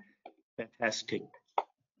and fantastic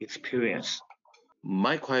experience.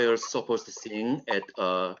 My choir is supposed to sing at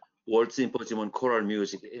World Symposium on Choral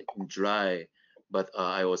Music in July, but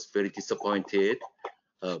I was very disappointed.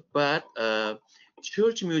 But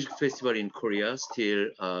church music festival in Korea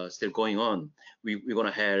still going on. We're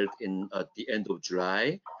gonna hold in at the end of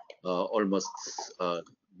July, almost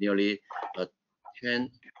nearly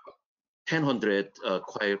 1,000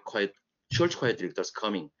 church choir directors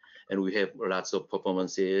coming, and we have lots of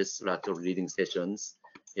performances, lots of reading sessions.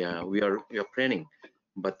 Yeah, we are planning,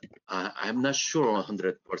 but I'm not sure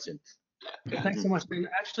 100%. Thanks so much, Ben.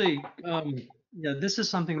 Actually, yeah, this is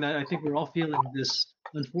something that I think we're all feeling, this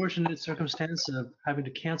unfortunate circumstance of having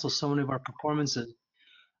to cancel so many of our performances.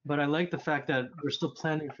 But I like the fact that we're still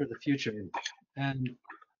planning for the future. And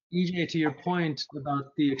EJ, to your point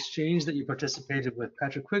about the exchange that you participated with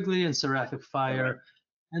Patrick Quigley and Seraphic Fire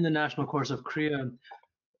and the National Chorus of Korea,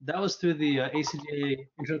 that was through the ACDA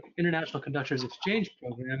International Conductors Exchange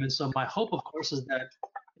Program. And so my hope, of course, is that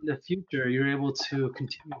in the future, you're able to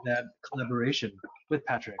continue that collaboration with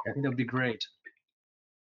Patrick. I think that would be great.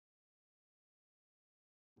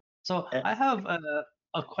 So I have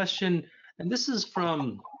a question, and this was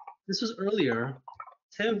earlier.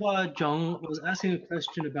 Shinhwa was asking a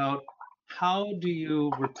question about how do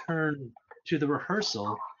you return to the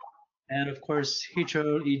rehearsal? And of course,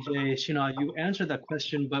 Heechurl, EJ, Shinhwa, you answered that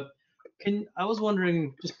question, but I was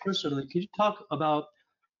wondering, just personally, could you talk about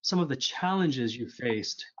some of the challenges you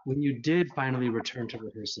faced when you did finally return to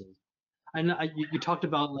rehearsal? I know you talked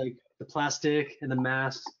about like the plastic and the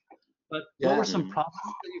masks, but what were some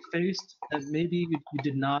problems that you faced that maybe you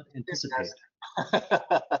did not anticipate?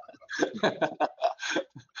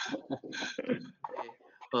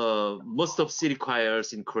 Most of city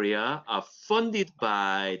choirs in Korea are funded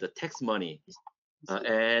by the tax money,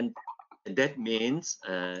 and that means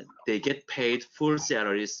they get paid full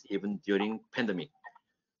salaries even during pandemic.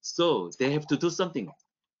 So they have to do something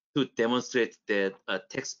to demonstrate that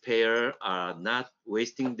taxpayers are not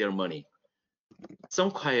wasting their money.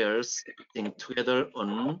 Some choirs sing together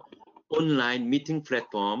on online meeting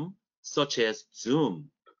platform such as Zoom,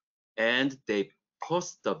 and they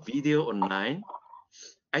post the video online.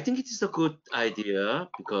 I think it is a good idea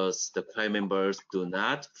because the choir members do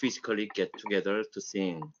not physically get together to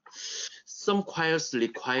sing. Some choirs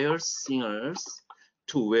require singers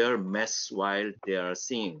to wear masks while they are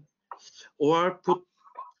singing, or put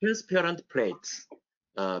transparent plates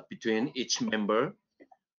between each member.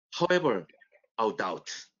 However, I doubt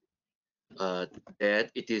that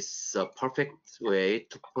it is a perfect way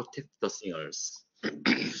to protect the singers.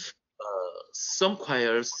 Some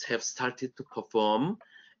choirs have started to perform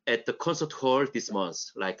at the concert hall this month,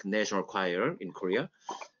 like National Choir in Korea.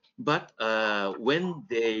 But when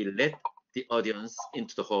they let the audience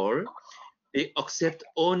into the hall, they accept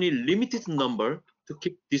only limited number to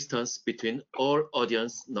keep distance between all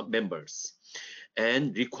audience members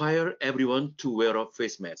and require everyone to wear a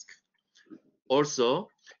face mask. Also,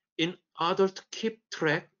 in order to keep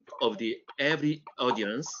track of the every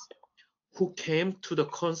audience who came to the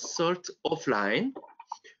concert offline,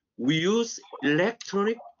 we use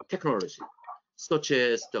electronic technology such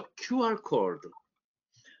as the QR code.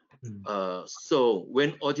 So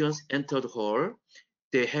when audience enter the hall,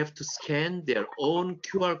 they have to scan their own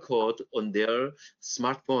QR code on their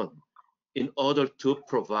smartphone in order to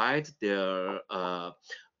provide their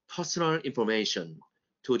personal information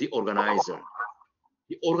to the organizer.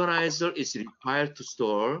 The organizer is required to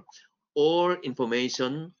store all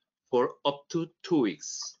information for up to 2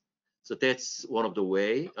 weeks. So that's one of the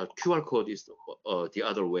way. QR code is the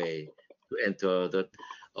other way to enter the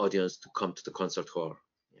audience to come to the concert hall.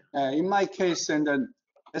 In my case, and then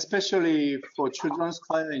especially for children's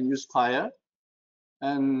choir and youth choir,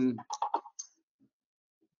 and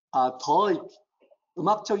더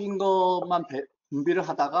음악적인 것만 준비를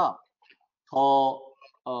하다가 더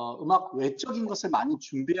음악 외적인 것을 많이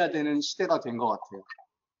준비해야 되는 시대가 된 것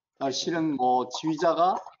같아요. 실은 뭐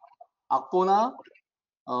지휘자가 악보나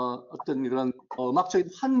어떤 이런 음악적인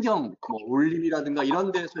환경, 뭐 울림이라든가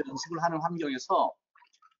이런 데서 연습을 하는 환경에서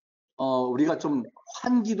우리가 좀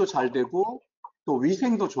환기도 잘 되고 또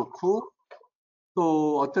위생도 좋고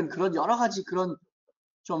또 어떤 그런 여러 가지 그런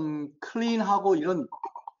좀 클린하고 이런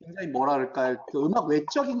굉장히 뭐라 그럴까요? 그 음악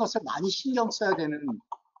외적인 것을 많이 신경 써야 되는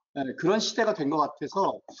그런 시대가 된 것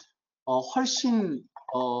같아서 훨씬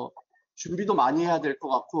준비도 많이 해야 될 것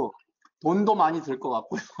같고 돈도 많이 들 것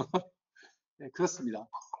같고요. 네, 그렇습니다.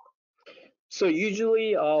 So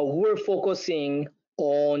usually we're focusing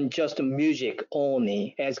on just music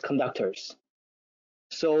only as conductors.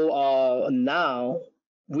 So now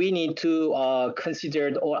we need to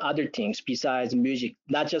consider all other things besides music,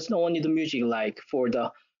 not just only the music, like for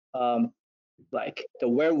the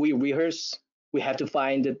where we rehearse, we have to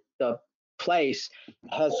find the place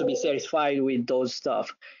has to be satisfied with those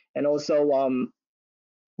stuff. And also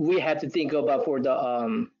we have to think about for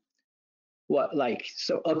the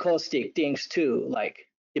so acoustic things too, like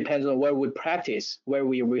depends on where we practice, where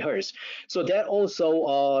we rehearse. So that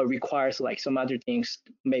also requires like some other things,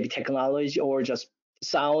 maybe technology or just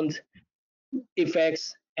sound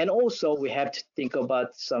effects. And also we have to think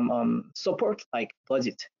about some support like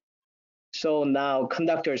budget. So now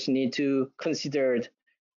conductors need to consider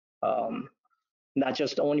not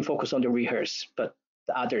just only focus on the rehearse, but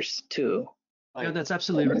the others too. Yeah, that's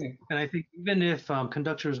absolutely right. And I think even if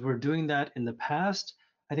conductors were doing that in the past,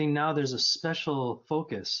 I think now there's a special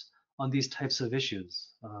focus on these types of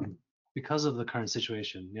issues because of the current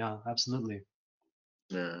situation. Yeah, absolutely.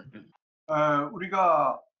 Yeah.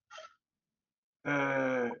 우리가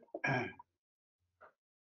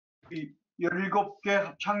이 17개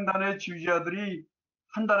합창단의 지휘자들이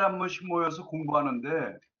한 달에 한 번씩 모여서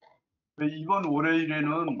공부하는데 이번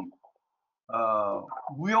월요일에는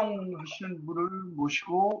무용하시는 분을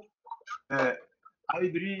모시고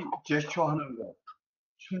아이들이 제스처 하는 거,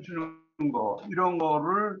 춤추는 거 이런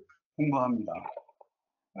거를 공부합니다.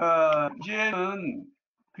 이제는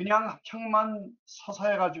그냥 합창만 서서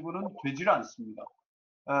해가지고는 되질 않습니다.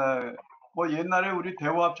 뭐 옛날에 우리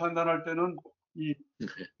대호합창단 할 때는 이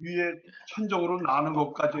위에 천정으로 나는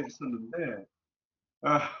것까지 했었는데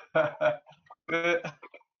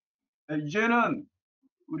이제는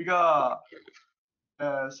우리가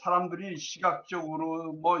사람들이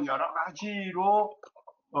시각적으로 뭐 여러 가지로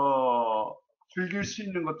즐길 수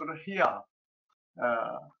있는 것들을 해야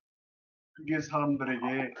그게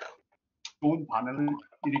사람들에게 좋은 반응을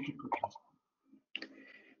일으킬 것 같습니다.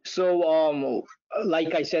 So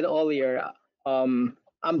like I said earlier, I'm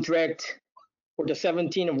director for the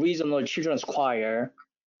 17 regional children's choir,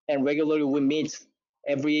 and regularly we meet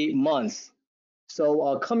every month.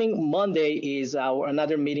 So coming Monday is our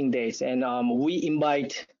another meeting days, and we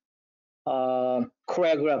invite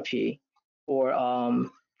choreography for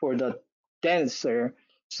the dancer.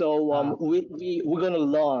 So we're gonna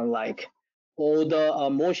learn like all the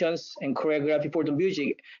motions and choreography for the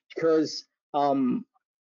music, because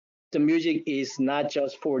the music is not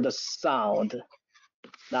just for the sound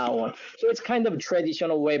now on. So it's kind of a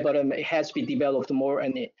traditional way, but it has to be developed more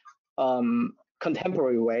in a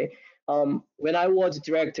contemporary way. When I was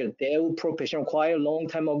director, the professional choir a long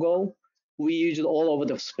time ago, we used it all over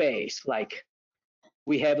the space. Like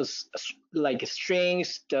we have like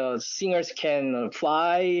strings, the singers can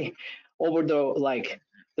fly over the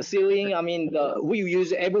ceiling. I mean, we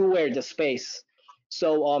use everywhere the space.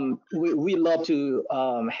 So we love to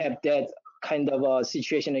have that kind of a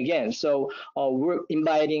situation again. So we're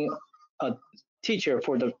inviting a teacher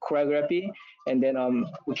for the choreography, and then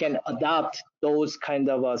we can adopt those kind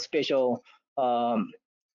of special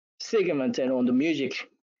segment and on the music.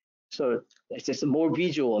 So it's just more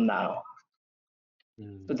visual now.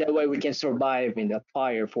 So that way we can survive in the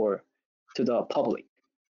fire to the public.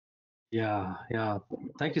 Yeah, yeah.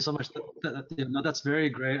 Thank you so much. That's very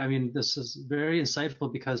great. I mean, this is very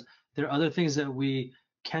insightful because there are other things that we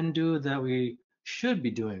can do that we should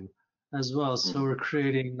be doing as well. So we're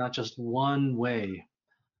creating not just one way.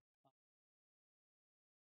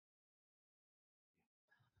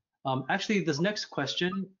 Actually, this next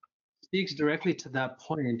question speaks directly to that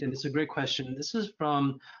point, and it's a great question. This is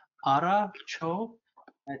from Ara Cho.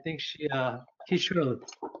 I think Heechurl,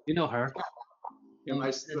 you know her. Yeah,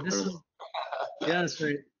 my sister. Yeah, that's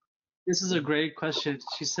right. This is a great question.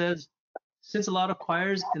 She says, since a lot of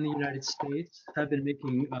choirs in the United States have been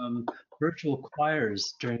making virtual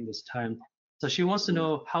choirs during this time, so she wants to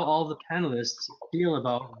know how all the panelists feel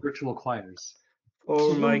about virtual choirs.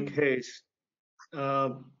 For my case,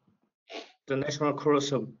 the National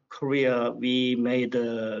Chorus of Korea, we made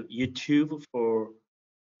a YouTube for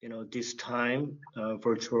this time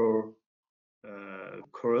virtual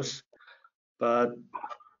chorus, but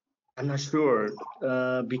I'm not sure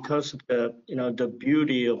because the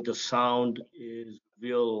beauty of the sound is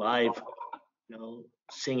real live,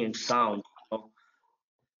 singing sound.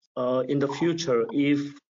 In the future,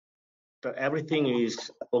 if everything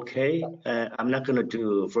is okay, I'm not gonna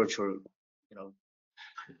do virtual,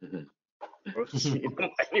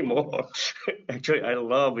 anymore. Actually, I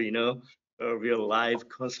love a real live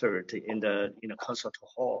concert in a concert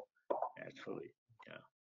hall. Actually, yeah.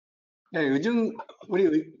 네, 요즘 우리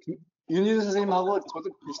윤희준 선생님하고 저도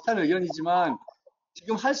비슷한 의견이지만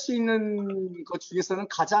지금 할 수 있는 것 중에서는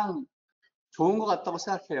가장 좋은 것 같다고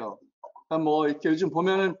생각해요. 그러니까 뭐 이렇게 요즘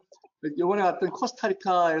보면은 이번에 갔던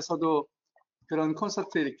코스타리카에서도 그런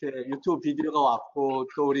콘서트 이렇게 유튜브 비디오가 왔고,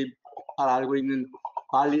 또 우리 잘 알고 있는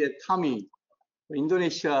발리의 타미,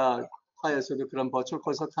 인도네시아에서도 그런 버추얼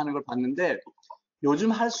콘서트 하는 걸 봤는데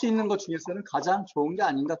요즘 할 수 있는 것 중에서는 가장 좋은 게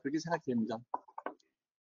아닌가 그렇게 생각됩니다.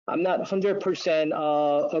 I'm not 100%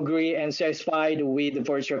 agree and satisfied with the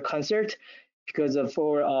virtual concert because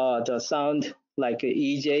for the sound, like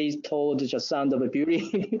EJ told, the sound of a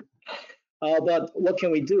beauty. But what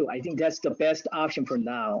can we do? I think that's the best option for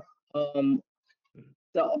now.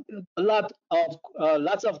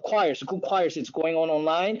 Lots of choirs, good choirs, is going on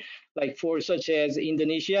online, like for such as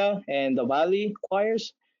Indonesia and the Bali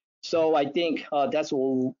choirs. So I think that's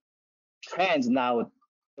what trends now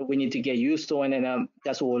we need to get used to, and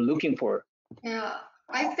that's what we're looking for. Yeah,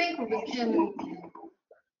 I think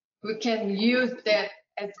we can use that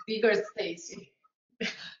as bigger stage.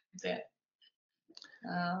 that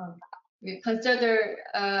we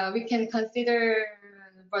can consider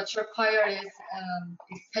virtual choir as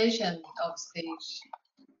extension of stage.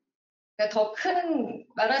 더 큰,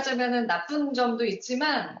 말하자면은 나쁜 점도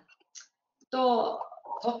있지만 또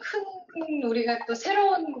더 큰 우리가 또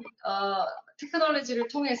새로운 테크놀로지를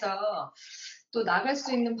통해서 또 나갈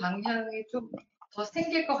수 있는 방향이 좀 더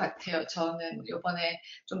생길 것 같아요. 저는 이번에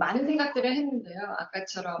좀 많은 생각들을 했는데요.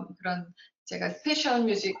 아까처럼 그런 제가 스페셜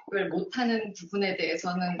뮤직을 못하는 부분에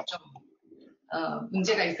대해서는 좀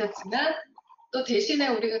문제가 있었지만 또 대신에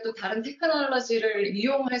우리가 또 다른 테크놀로지를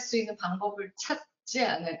이용할 수 있는 방법을 찾지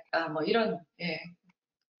않을까 뭐 이런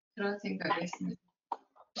그런 생각을 했습니다.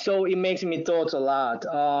 So it makes me thought a lot.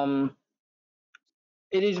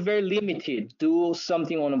 It is very limited. Do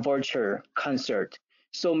something on a virtual concert.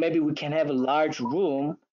 So maybe we can have a large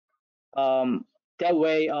room. That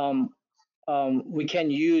way, we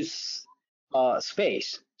can use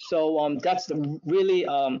space. So that's really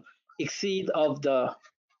exceed of the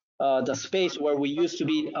space where we used to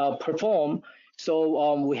be perform.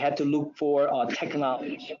 So we had to look for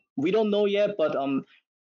technology. We don't know yet, but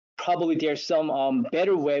probably there's some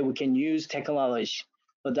better way we can use technology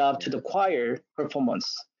adapt to the choir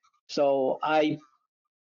performance. So I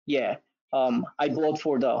vote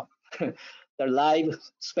for the the live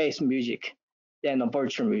space music than a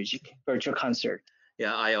virtual music, virtual concert.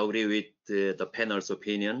 Yeah, I agree with the panel's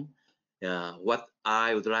opinion. What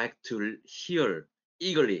I would like to hear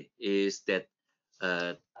eagerly is that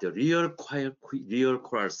the real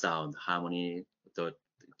choral sound, harmony,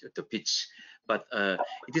 the pitch. But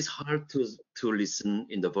it is hard to listen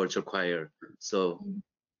in the virtual choir. So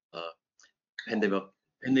pandemic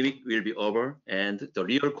will be over, and the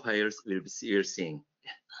real choirs will sing.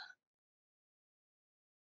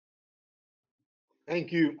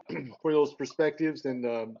 Thank you for those perspectives and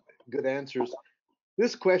good answers.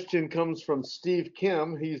 This question comes from Steve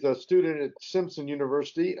Kim. He's a student at Simpson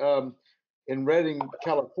University in Redding,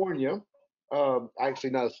 California.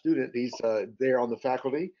 Actually, not a student, he's there on the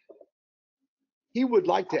faculty. He would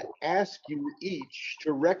like to ask you each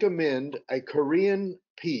to recommend a Korean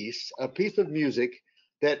piece, a piece of music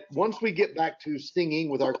that once we get back to singing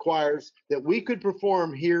with our choirs, that we could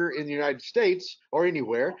perform here in the United States or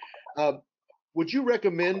anywhere. Would you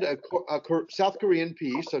recommend a South Korean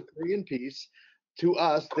piece, a Korean piece, to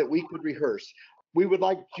us that we could rehearse? We would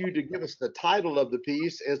like you to give us the title of the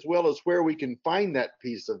piece as well as where we can find that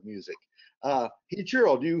piece of music.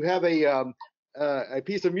 Heechurl, do you have a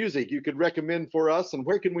piece of music you could recommend for us, and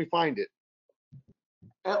where can we find it?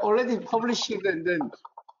 Already published, and then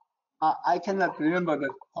I cannot remember the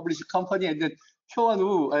published company, and then Hyowon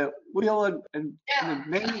Woo, and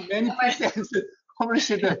many pieces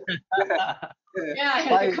published. I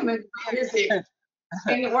recommend music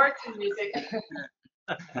and work in music.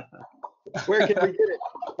 Where can we get it?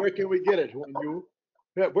 Where can we get it, Hyowon Woo?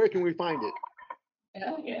 Where can we find it?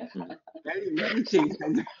 Yeah. Many things.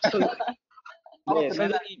 네,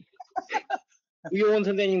 선생님, 유효원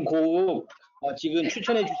선생님 곡 지금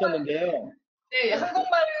추천해 주셨는데요. 네,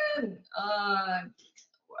 한국말은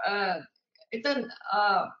일단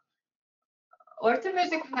world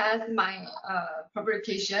music has my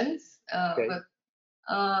publications, Okay. but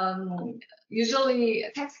usually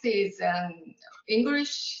text is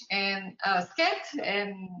English and scat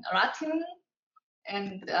and Latin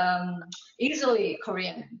and easily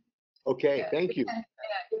Korean. Okay, thank you.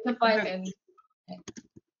 You can find in.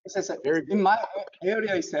 In my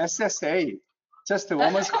area, it's SSA, just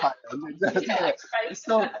women's choir.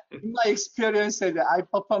 So in my experience, I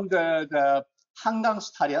performed the 한강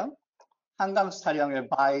스타령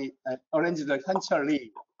by arranged the Heechurl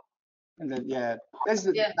Kim. And then, that's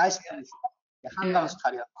a nice piece. 한강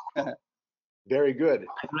스타령. Very good.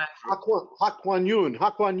 Hakwon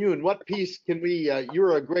Yoon, what piece can we,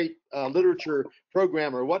 you're a great literature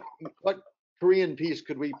programmer. What Korean piece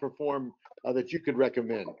could we perform that you could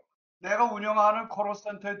recommend? 내가 운영하는 코럴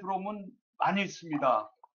센터에 들어오면 많이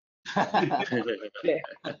있습니다.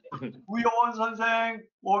 우여원 선생,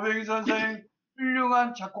 오병희 선생,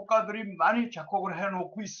 훌륭한 작곡가들이 많이 작곡을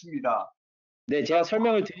해놓고 있습니다. 네, 제가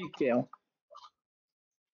설명을 드릴게요.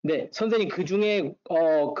 네, 선생님 그 중에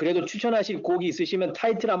그래도 추천하실 곡이 있으시면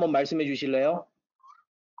타이틀 한번 말씀해 주실래요?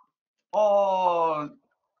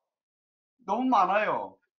 너무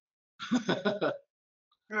많아요.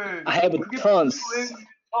 I have tons.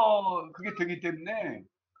 그게 되기 때문에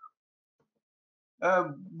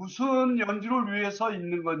무슨 연주를 위해서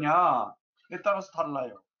있는 거냐에 따라서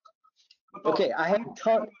달라요. Okay, I have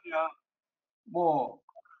tons. 뭐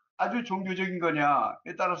아주 종교적인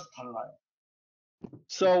거냐에 따라서 달라요.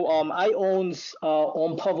 So I own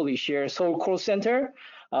publisher Seoul Choral Center.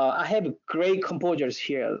 I have great composers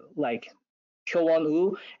here like Hyowon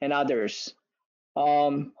Woo and others.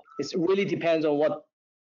 It really depends on what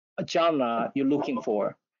genre you're looking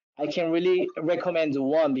for. I can really recommend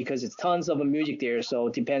one because it's tons of music there. So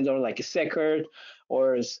it depends on like sacred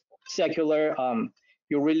or secular.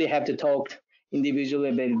 You really have to talk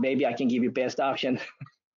individually. Maybe I can give you best option.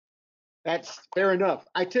 That's fair enough.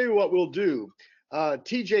 I tell you what we'll do.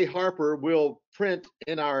 TJ Harper will print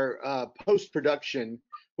in our post-production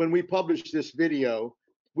when we publish this video.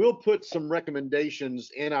 We'll put some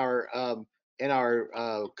recommendations in our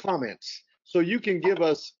comments, so you can give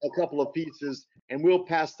us a couple of pieces and we'll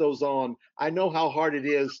pass those on. I know how hard it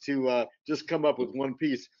is to just come up with one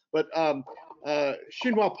piece, but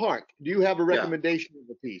Shinhwa Park, do you have a recommendation of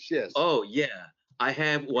a piece? Yes. Oh yeah, I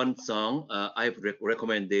have one song. I've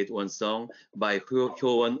recommended one song by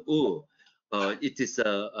Hyowon Woo. It is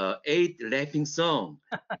a 8 laughing song.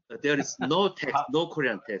 There is no text, no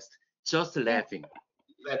Korean text, just laughing.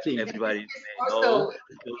 Everybody Also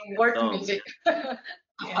work music.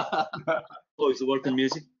 Oh, it's working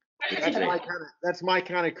music. That's my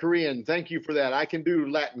kind of Korean. Thank you for that. I can do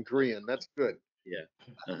Latin Korean. That's good. Yeah.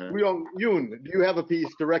 Uh-huh. Euijoong Yoon, do you have a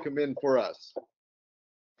piece to recommend for us?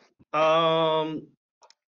 Hyowon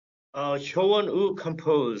Woo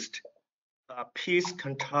composed a piece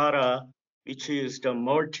cantata, which is the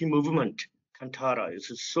multi-movement cantata. It's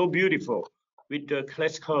so beautiful with the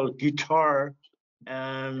classical guitar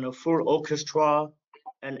and full orchestra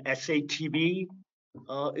and SATB.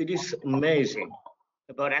 It is amazing,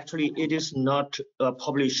 but actually it is not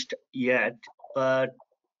published yet. But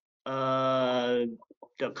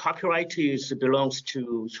the copyright belongs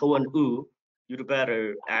to Hyowon Woo. You'd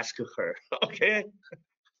better ask her. Okay.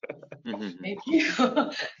 Thank you.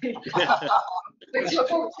 왜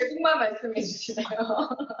꼭 제국만 말씀해 주시나요?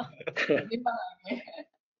 민망하게.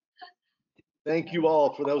 Thank you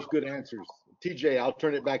all for those good answers. TJ, I'll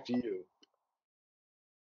turn it back to you.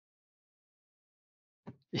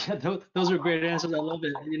 Yeah, those are great answers. I love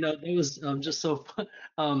it. You know, that was just so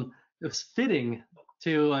fun. It was fitting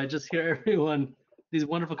to just hear everyone, these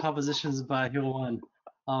wonderful compositions by Hyowon.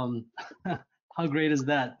 How great is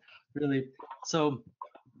that, really? So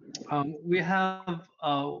we have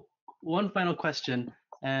one final question,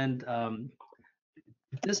 and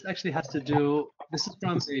this actually has to do, this is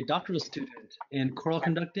from a doctoral student in choral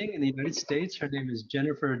conducting in the United States. Her name is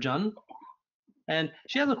Jennifer Jun. And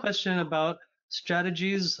she has a question about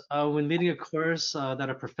strategies when leading a chorus that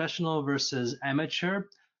are professional versus amateur.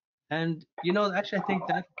 And, you know, actually, I think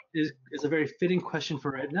that is a very fitting question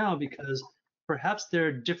for right now, because perhaps there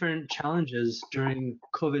are different challenges during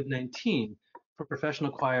COVID-19 for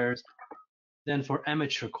professional choirs than for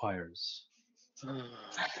amateur choirs.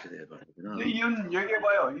 이윤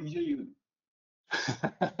얘기해봐요. 이재윤.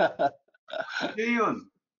 이재윤.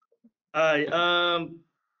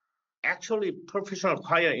 Actually, professional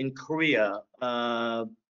choir in Korea,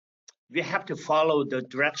 we have to follow the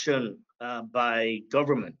direction by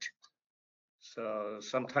government. So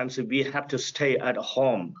sometimes we have to stay at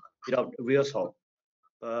home without rehearsal.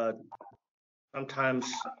 But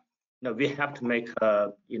sometimes we have to make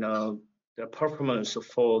the performance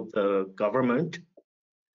for the government.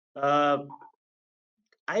 I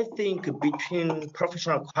think between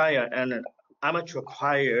professional choir and amateur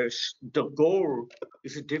choirs, the goal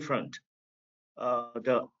is different.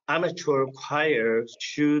 The amateur choir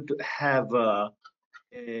should have a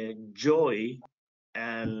joy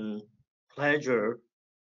and pleasure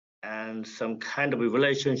and some kind of a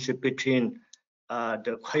relationship between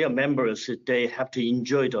the choir members. They have to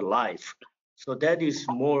enjoy the life. So that is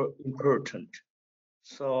more important.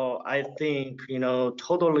 So I think,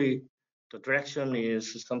 totally the direction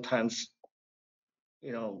is sometimes,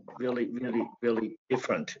 really, really, really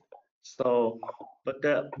different. So, but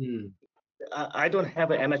I don't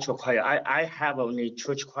have an amateur choir. I have only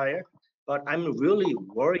church choir, but I'm really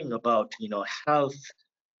worrying about, health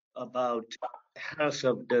of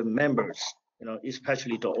the members,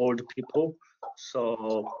 especially the old people.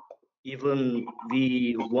 So even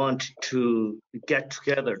we want to get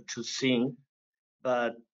together to sing,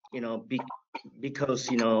 but, because,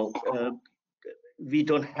 we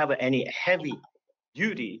don't have any heavy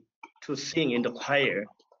duty to sing in the choir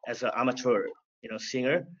as an amateur,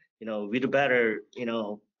 singer. We'd better,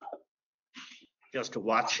 just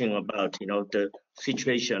watching about, the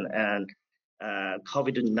situation, and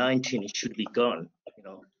COVID-19 should be gone,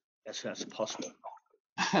 as soon as possible.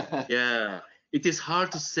 Yeah, it is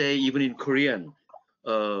hard to say even in Korean.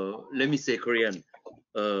 Let me say Korean.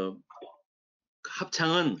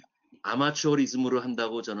 합창은 아마추어리즘으로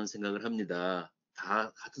한다고 저는 생각을 합니다.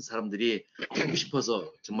 다 같은 사람들이 하고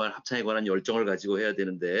싶어서 정말 합창에 관한 열정을 가지고 해야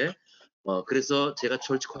되는데, 그래서 제가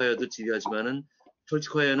철치 콰이어도 지휘하지만은 철치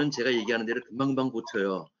콰이어는 제가 얘기하는 대로 금방금방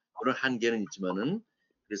고쳐요. 그런 한계는 있지만은,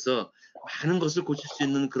 그래서 많은 것을 고칠 수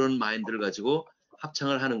있는 그런 마인드를 가지고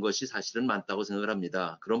합창을 하는 것이 사실은 많다고 생각을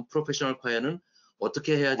합니다. 그럼 프로페셔널 콰이어는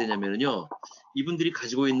어떻게 해야 되냐면요, 이분들이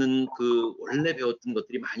가지고 있는 그 원래 배웠던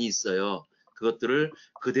것들이 많이 있어요. 그것들을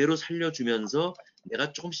그대로 살려주면서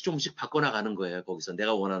내가 조금씩 바꿔나가는 거예요. 거기서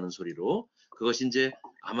내가 원하는 소리로. 그것이 이제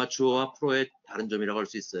아마추어와 프로의 다른 점이라고 할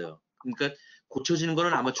수 있어요. 그러니까 고쳐지는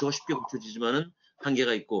거는 아마추어가 쉽게 고쳐지지만은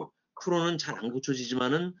한계가 있고, 프로는 잘 안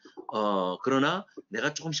고쳐지지만은 그러나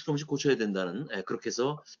내가 조금씩 고쳐야 된다는, 그렇게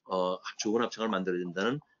해서 좋은 합창을 만들어야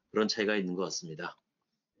된다는 그런 차이가 있는 것 같습니다.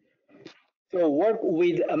 So work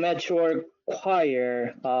with amateur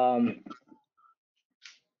choir.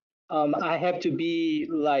 I have to be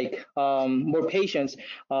like more patient.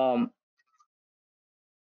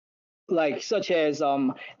 Like such as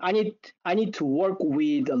I need to work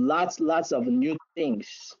with lots of new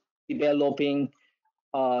things, developing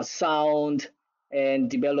sound and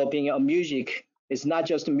developing music It's not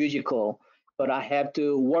just musical, but I have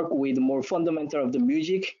to work with more fundamental of the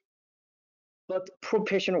music. But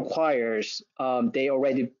professional choirs, they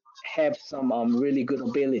already have some really good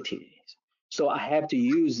abilities. So I have to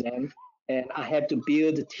use them, and I have to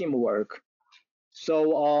build teamwork.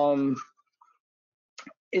 So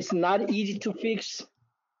it's not easy to fix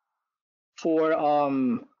for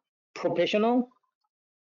professional,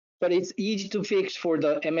 but it's easy to fix for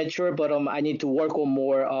the amateur. But I need to work on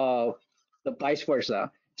more the vice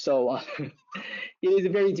versa. So it is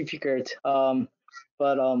very difficult.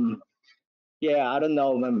 But yeah, I don't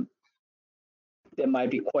know. There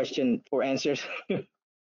might be question for answers.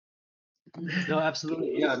 No,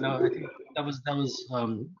 absolutely. Yeah, no, I think that was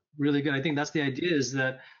really good. I think that's the idea is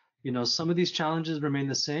that, some of these challenges remain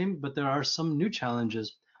the same, but there are some new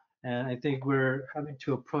challenges. And I think we're having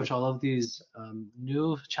to approach all of these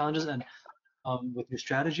new challenges and with new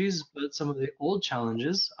strategies, but some of the old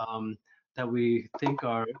challenges that we think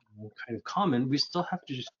are kind of common, we still have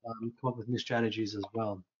to just come up with new strategies as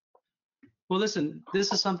well. Well, listen,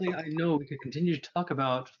 this is something I know we could continue to talk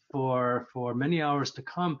about for many hours to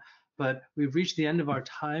come, but we've reached the end of our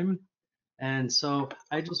time. And so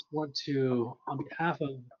I just want to, on behalf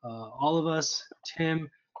of all of us, Tim,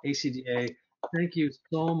 ACDA, thank you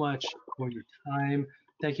so much for your time.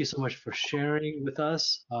 Thank you so much for sharing with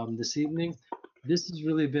us this evening. This has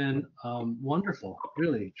really been wonderful,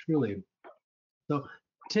 really, truly. So,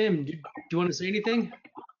 Tim, do you want to say anything?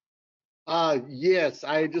 Yes,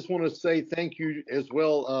 I just want to say thank you as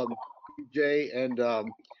well, Jay, and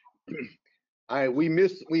we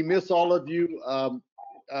miss all of you.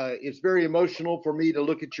 It's very emotional for me to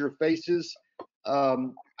look at your faces.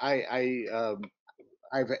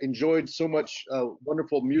 I've enjoyed so much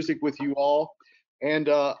wonderful music with you all, and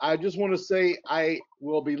I just want to say I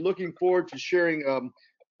will be looking forward to sharing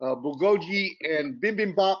bulgogi and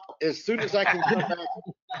bibimbap as soon as I can come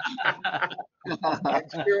back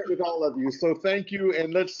and share it with all of you. So thank you,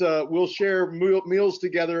 and we'll share meals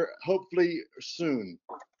together hopefully soon.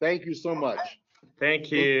 Thank you so much. Thank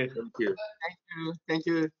you. Thank you. Thank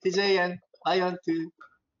you, TJ and Ryan too.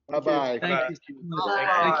 Bye-bye. Thank you so much. Bye.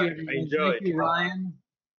 Thank you, I everyone. enjoyed. Thank you, Ryan.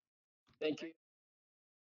 Thank you.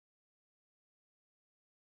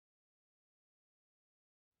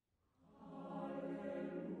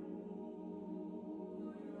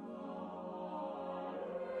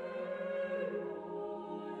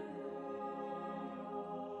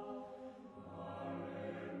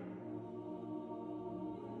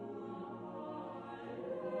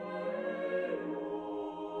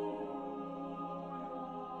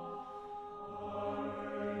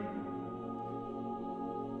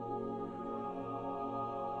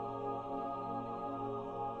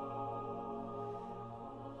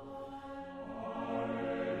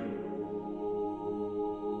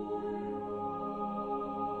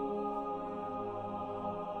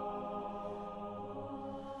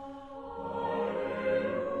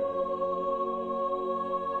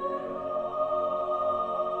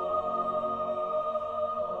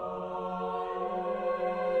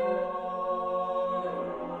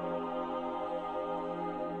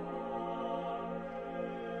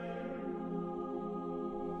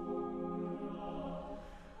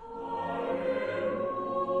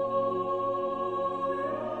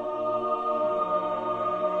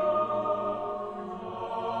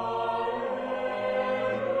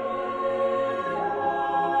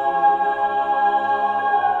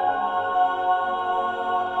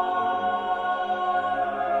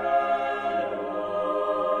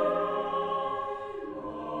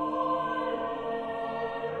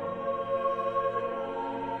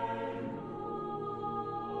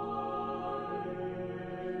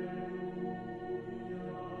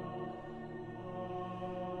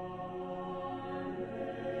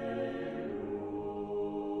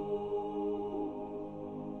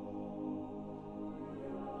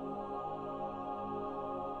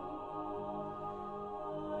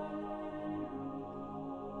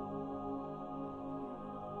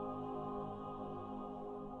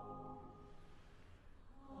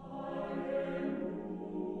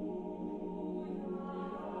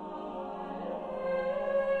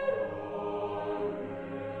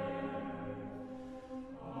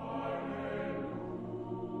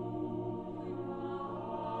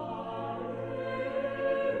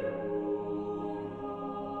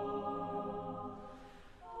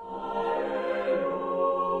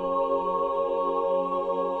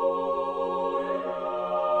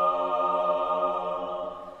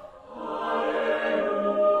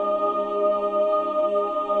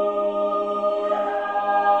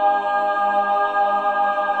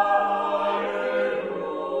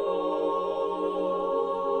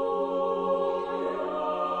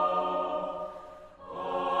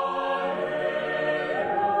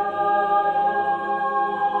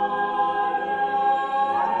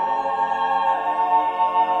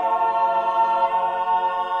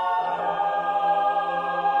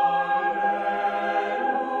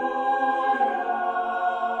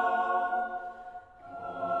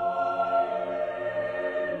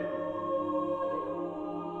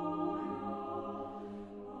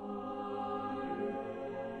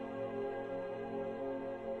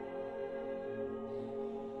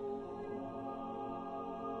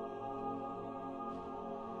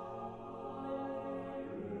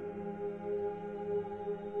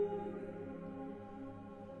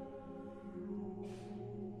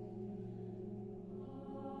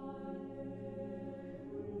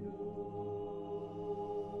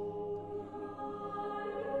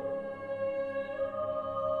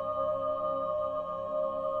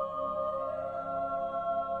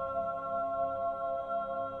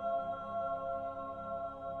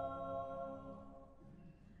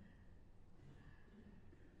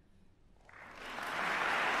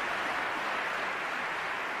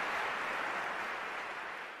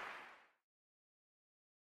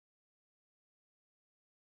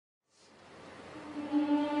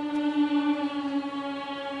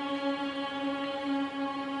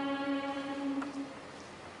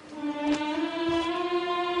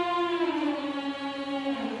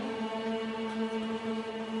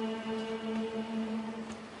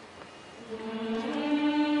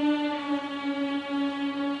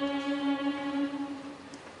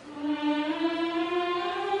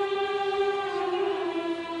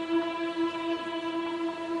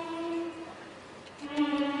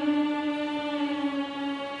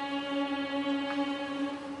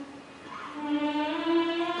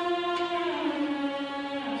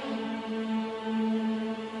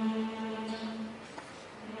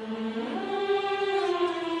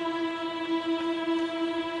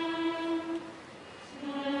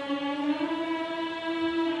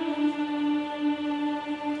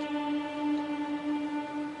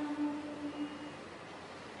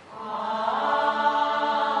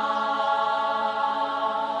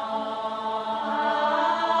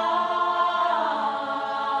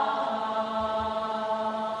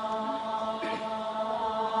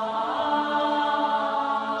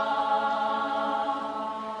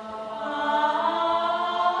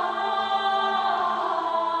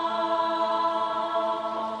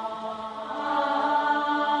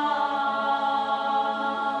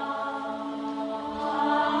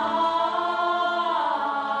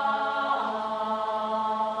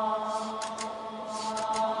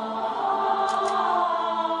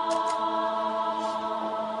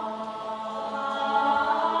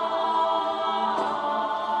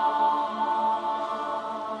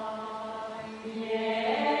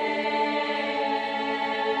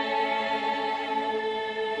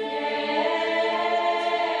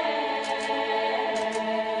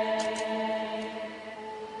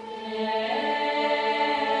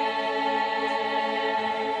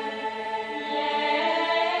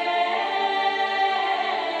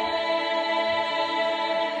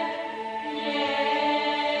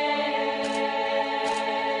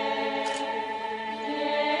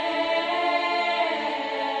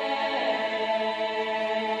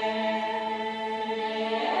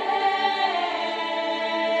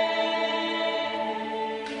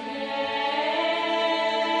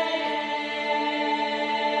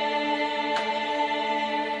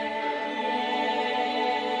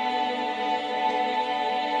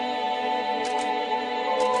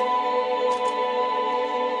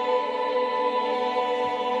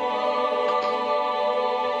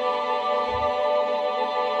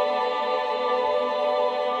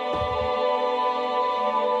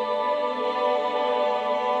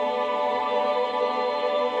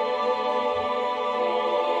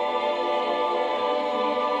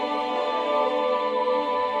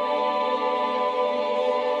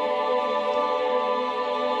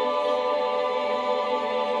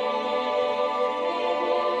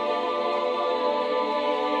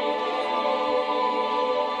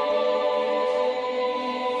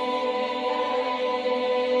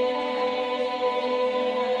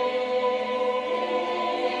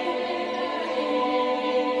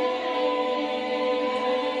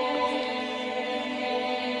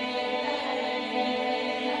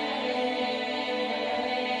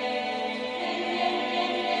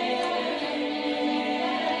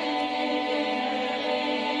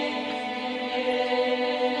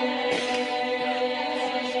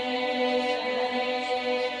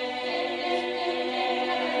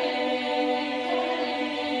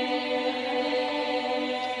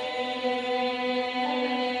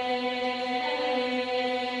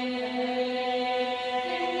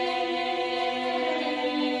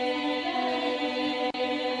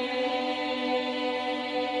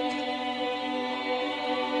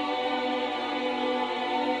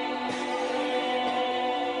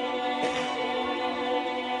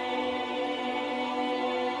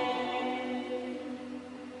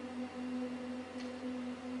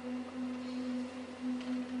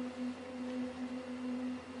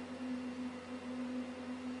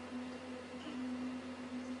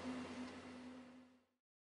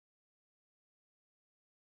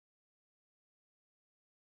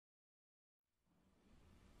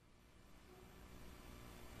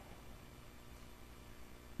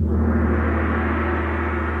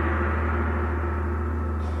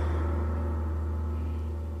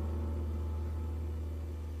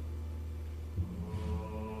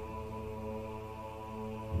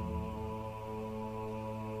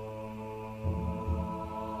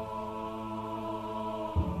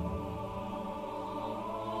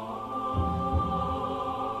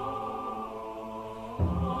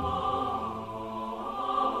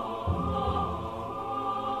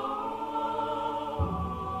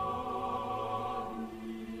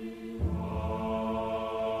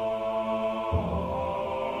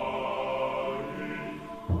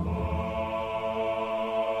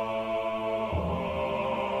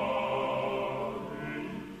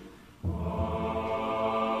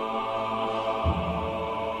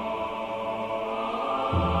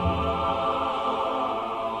 you.